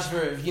apologize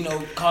for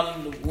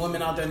calling the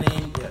women out their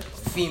name,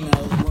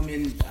 females,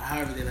 women,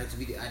 however they like to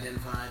be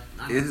identified.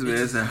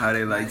 Isn't how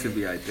they like to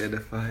be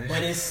identified.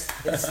 But it's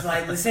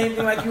like the same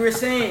thing like you were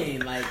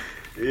saying, like.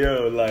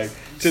 Yo, like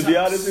to be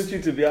honest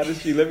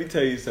with you, let me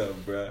tell you something,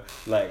 bro.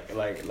 Like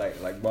my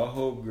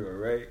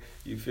homegirl, right?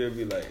 You feel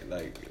me?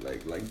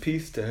 Like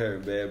peace to her,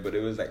 man. But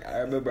it was like I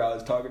remember I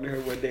was talking to her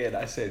one day and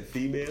I said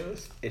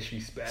females, and she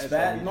spazzed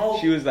on me. No.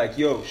 She was like,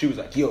 yo.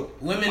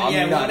 Women,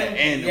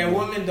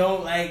 women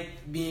don't like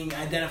being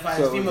identified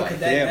So as female like, because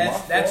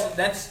damn,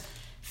 that's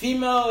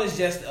female is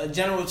just a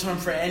general term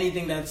for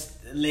anything that's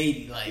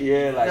lady, like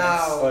like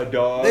a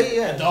dog.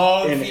 a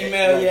dog, And-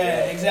 female, like,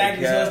 yeah,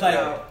 exactly. So it's like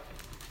Now,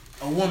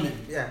 a woman.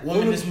 yeah,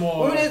 Woman is more.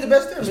 Woman is the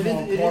best term. It's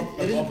It more-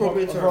 is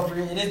appropriate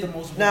term. It is the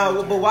most. Now,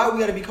 appropriate but term. why we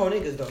gotta be called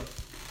niggas though?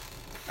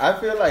 I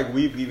feel like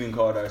we've even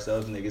called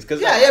ourselves niggas. Cause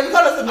Yeah, we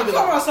call ourselves I niggas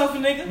call myself a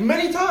nigga.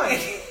 many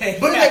times.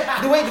 But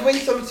like the way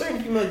some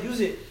certain females use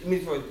it, I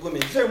mean for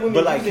women, certain women.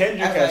 But like use it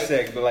Kendrick as,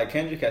 has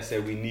like,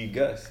 said, we need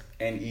Gus,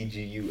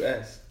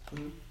 Negus.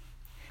 Mhm.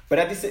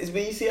 But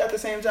but you see, at the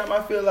same time,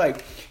 I feel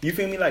like you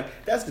feel me.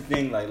 Like that's the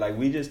thing. Like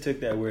we just took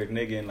that word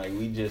nigga and like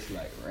we just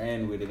like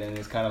ran with it, and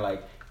it's kind of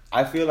like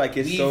I feel like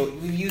we've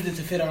used it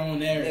to fit our own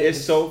narrative.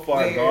 it's so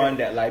far Yeah. gone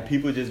that like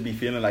people just be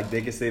feeling like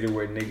they can say the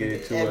word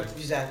nigga to us.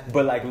 Exactly.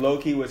 But like low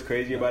key, what's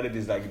crazy about it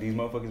is like these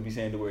motherfuckers be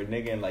saying the word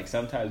nigga, and like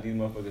sometimes these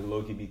motherfuckers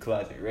low key be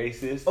closet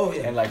racist. Oh,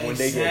 yeah. And like when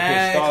they get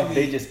pissed off, Exactly.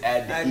 they just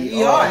add the And ER.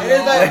 yeah, and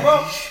it's like, bro,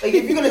 like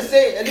if you're gonna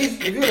say it, at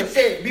least if you're gonna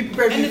say it, be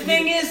prepared. And the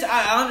thing is,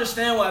 I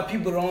understand why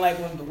people don't like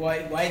when the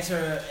whites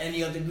or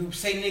any other group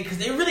say nigga, because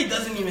it really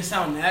doesn't even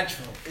sound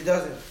natural. it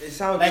doesn't. It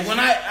sounds Like when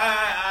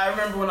I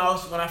remember when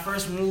I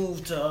first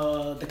moved to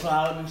the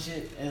cloud and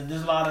shit, and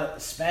there's a lot of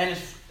Spanish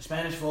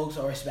folks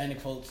or Hispanic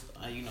folks,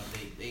 you know,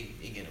 they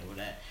get over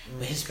that.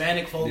 But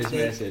Hispanic folks, This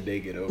man said they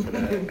get over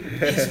that.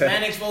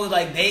 Hispanic folks,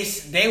 like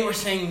they were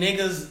saying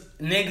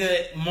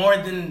nigga more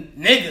than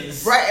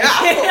niggas. right. And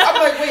I'm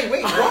like,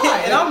 wait,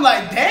 why? And I'm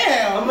like,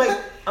 damn.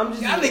 I'm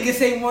just. y'all niggas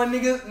say more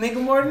nigga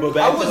more than But me.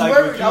 back I was to like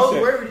worried, what you I was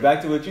said. worried.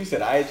 Back to what you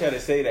said. I ain't trying to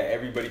say that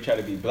everybody try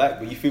to be black,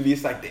 but you feel me?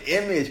 It's like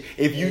the image.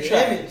 If you The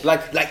try, image.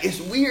 like it's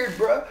weird,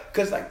 bro.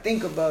 Cause like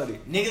think about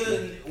it.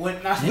 Nigga, when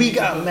I say We nigga,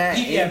 got but mad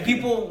Yeah, in-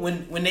 people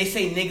when they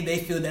say nigga, they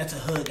feel that's a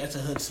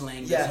hood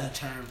slang, Yeah. that's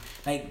a term.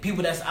 Like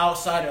people that's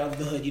outside of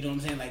the hood, you know what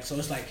I'm saying? Like so,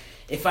 it's like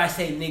if I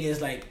say nigga, it's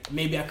like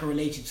maybe I can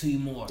relate you to you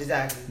more.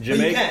 Exactly. But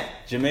you can't.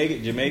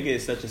 Jamaica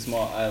is such a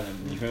small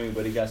island. You feel me?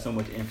 But it got so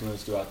much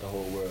influence throughout the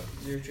whole world.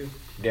 Very true.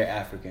 They're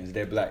Africans.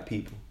 They're black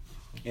people.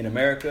 In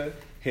America,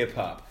 hip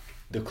hop,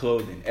 the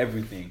clothing,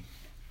 everything.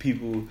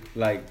 People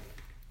like,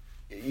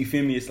 you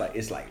feel me? It's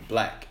like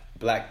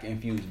black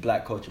infused,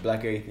 black culture, black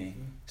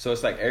everything. So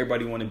it's like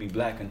everybody want to be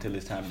black until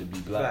it's time to be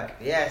black.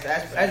 Yes,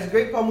 as the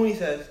great Paul Mooney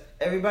says,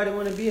 everybody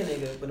want to be a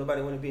nigga, but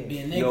nobody want to be a Be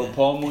a nigga. nigga. Yo,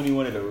 Paul Mooney,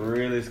 one of the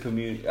realest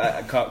comedians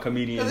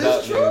Cause out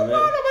it's true, there, bro.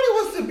 man. Nobody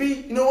wants to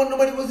be,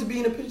 nobody wants to be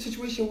in a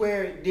situation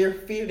where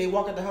they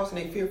walk out the house and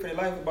they fear for their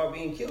life about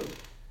being killed.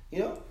 You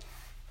know?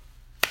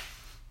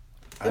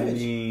 I Image.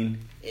 mean,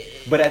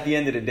 but at the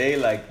end of the day,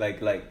 like,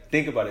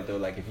 think about it though.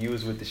 Like, if you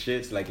was with the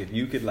shits, like, if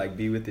you could like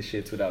be with the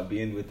shits without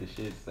being with the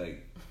shits,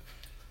 like,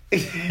 you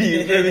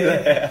feel me?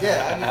 Like,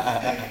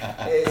 Yeah,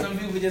 I mean, Some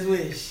people just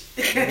wish.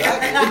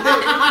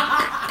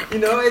 you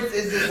know, it's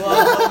just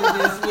Motherfuckers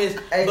just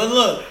wish. Hey. But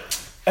look,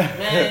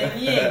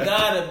 man, you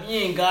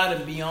ain't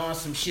gotta be on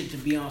some shit to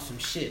be on some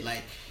shit.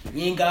 Like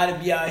you ain't gotta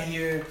be out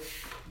here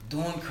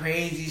doing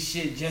crazy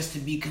shit just to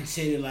be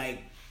considered like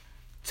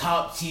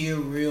top tier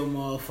real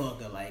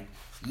motherfucker. Like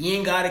you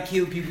ain't gotta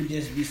kill people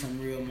just to be some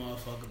real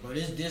motherfucker, bro.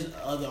 There's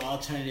other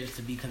alternatives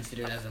to be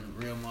considered as a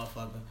real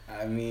motherfucker.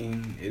 I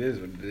mean, it is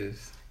what it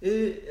is.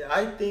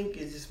 I think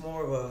it's just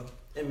more of a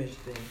image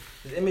thing.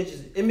 'Cause image.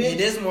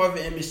 It is more of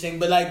an image thing,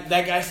 but like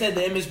I said,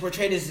 the image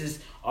portrayed is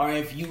or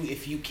if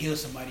you kill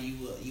somebody,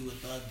 you a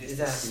thug. This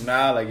Exactly.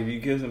 Nah, like if you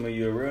kill somebody,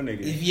 you're a real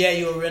nigga. If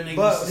you're a real nigga.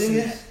 But this thing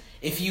and is- that.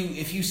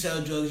 If you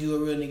sell drugs, you a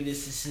real nigga.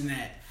 This and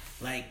that.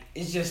 Like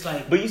it's just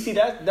like. But you see,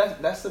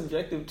 that's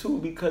subjective too,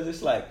 because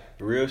it's like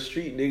real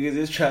street niggas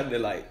is trying to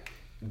like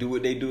do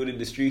what they do in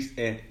the streets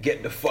and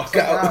get the fuck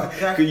out.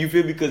 Exactly. Cause you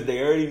feel me? Because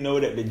they already know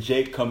that the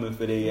Jake coming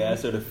for their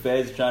ass or the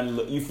feds trying to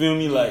look. You feel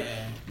me? Like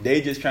Yeah.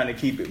 they just trying to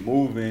keep it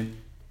moving.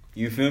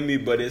 You feel me?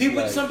 But it's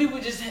like Some people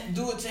just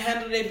do it to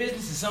handle their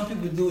business, and some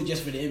people do it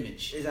just for the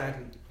image.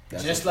 Exactly.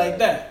 That's Just a like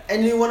fact. that.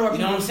 And then one of our You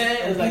know what I'm people-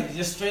 saying? It's like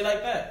just straight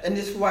like that. And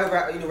this is why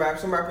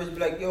some rappers be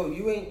like, yo,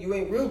 you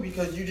ain't real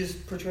because you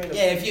just portraying.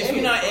 Yeah, if you're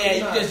image, not, bro.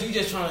 yeah, You're you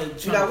just trying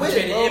to not with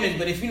portray it, the bro. image.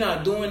 But if you're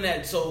not doing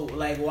that, so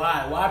like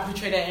why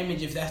portray that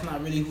image if that's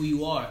not really who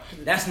you are?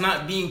 That's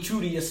not being true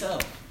to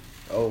yourself.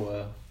 Oh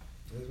well.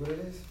 That's what it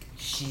is.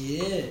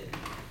 Shit.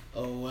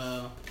 Oh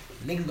well,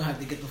 niggas gonna have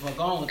to get the fuck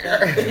on with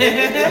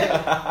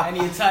that. I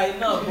need to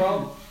tighten up,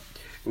 bro.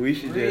 We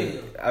should Real.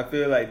 just. I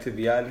feel like, to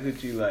be honest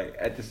with you, like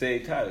at the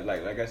same time,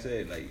 like I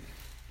said, like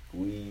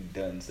we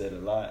done said a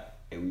lot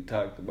and we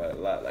talked about a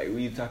lot. Like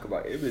we talk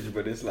about image,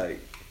 but it's like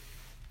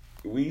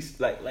we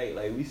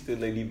like we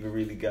still ain't even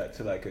really got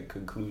to like a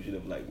conclusion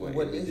of like what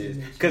image is is.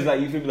 image? Cause like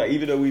you feel me, like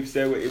even though we've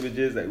said what image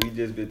is, like we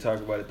just been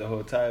talking about it the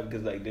whole time.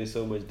 Cause like there's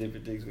so much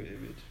different things with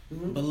image.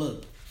 Mm-hmm. But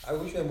look, I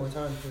wish we had more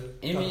time to talk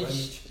about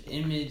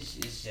image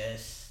is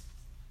just.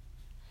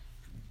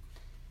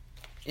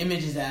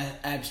 Image is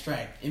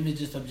abstract. Image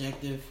is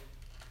subjective.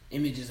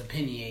 Image is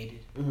opinionated.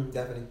 Mm-hmm,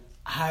 definitely.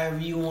 However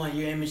you want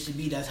your image to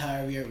be, that's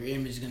however your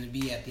image is going to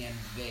be at the end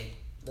of the day.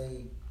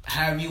 Like,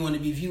 However you want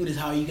to be viewed is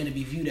how you're going to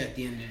be viewed at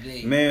the end of the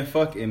day. Man,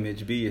 fuck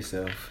image. Be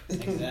yourself.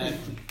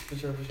 Exactly. for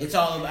sure. It's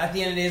all about, at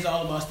the end of the day, it's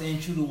all about staying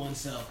true to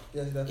oneself.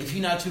 Yes, definitely. If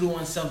you're not true to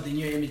oneself, then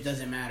your image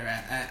doesn't matter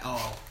at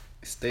all.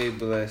 Stay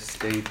blessed.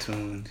 Stay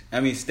tuned. I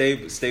mean,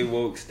 stay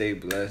woke. Stay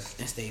blessed.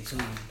 And stay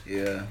tuned.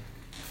 Yeah.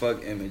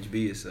 Fuck image.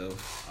 Be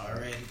yourself.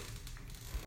 Alright.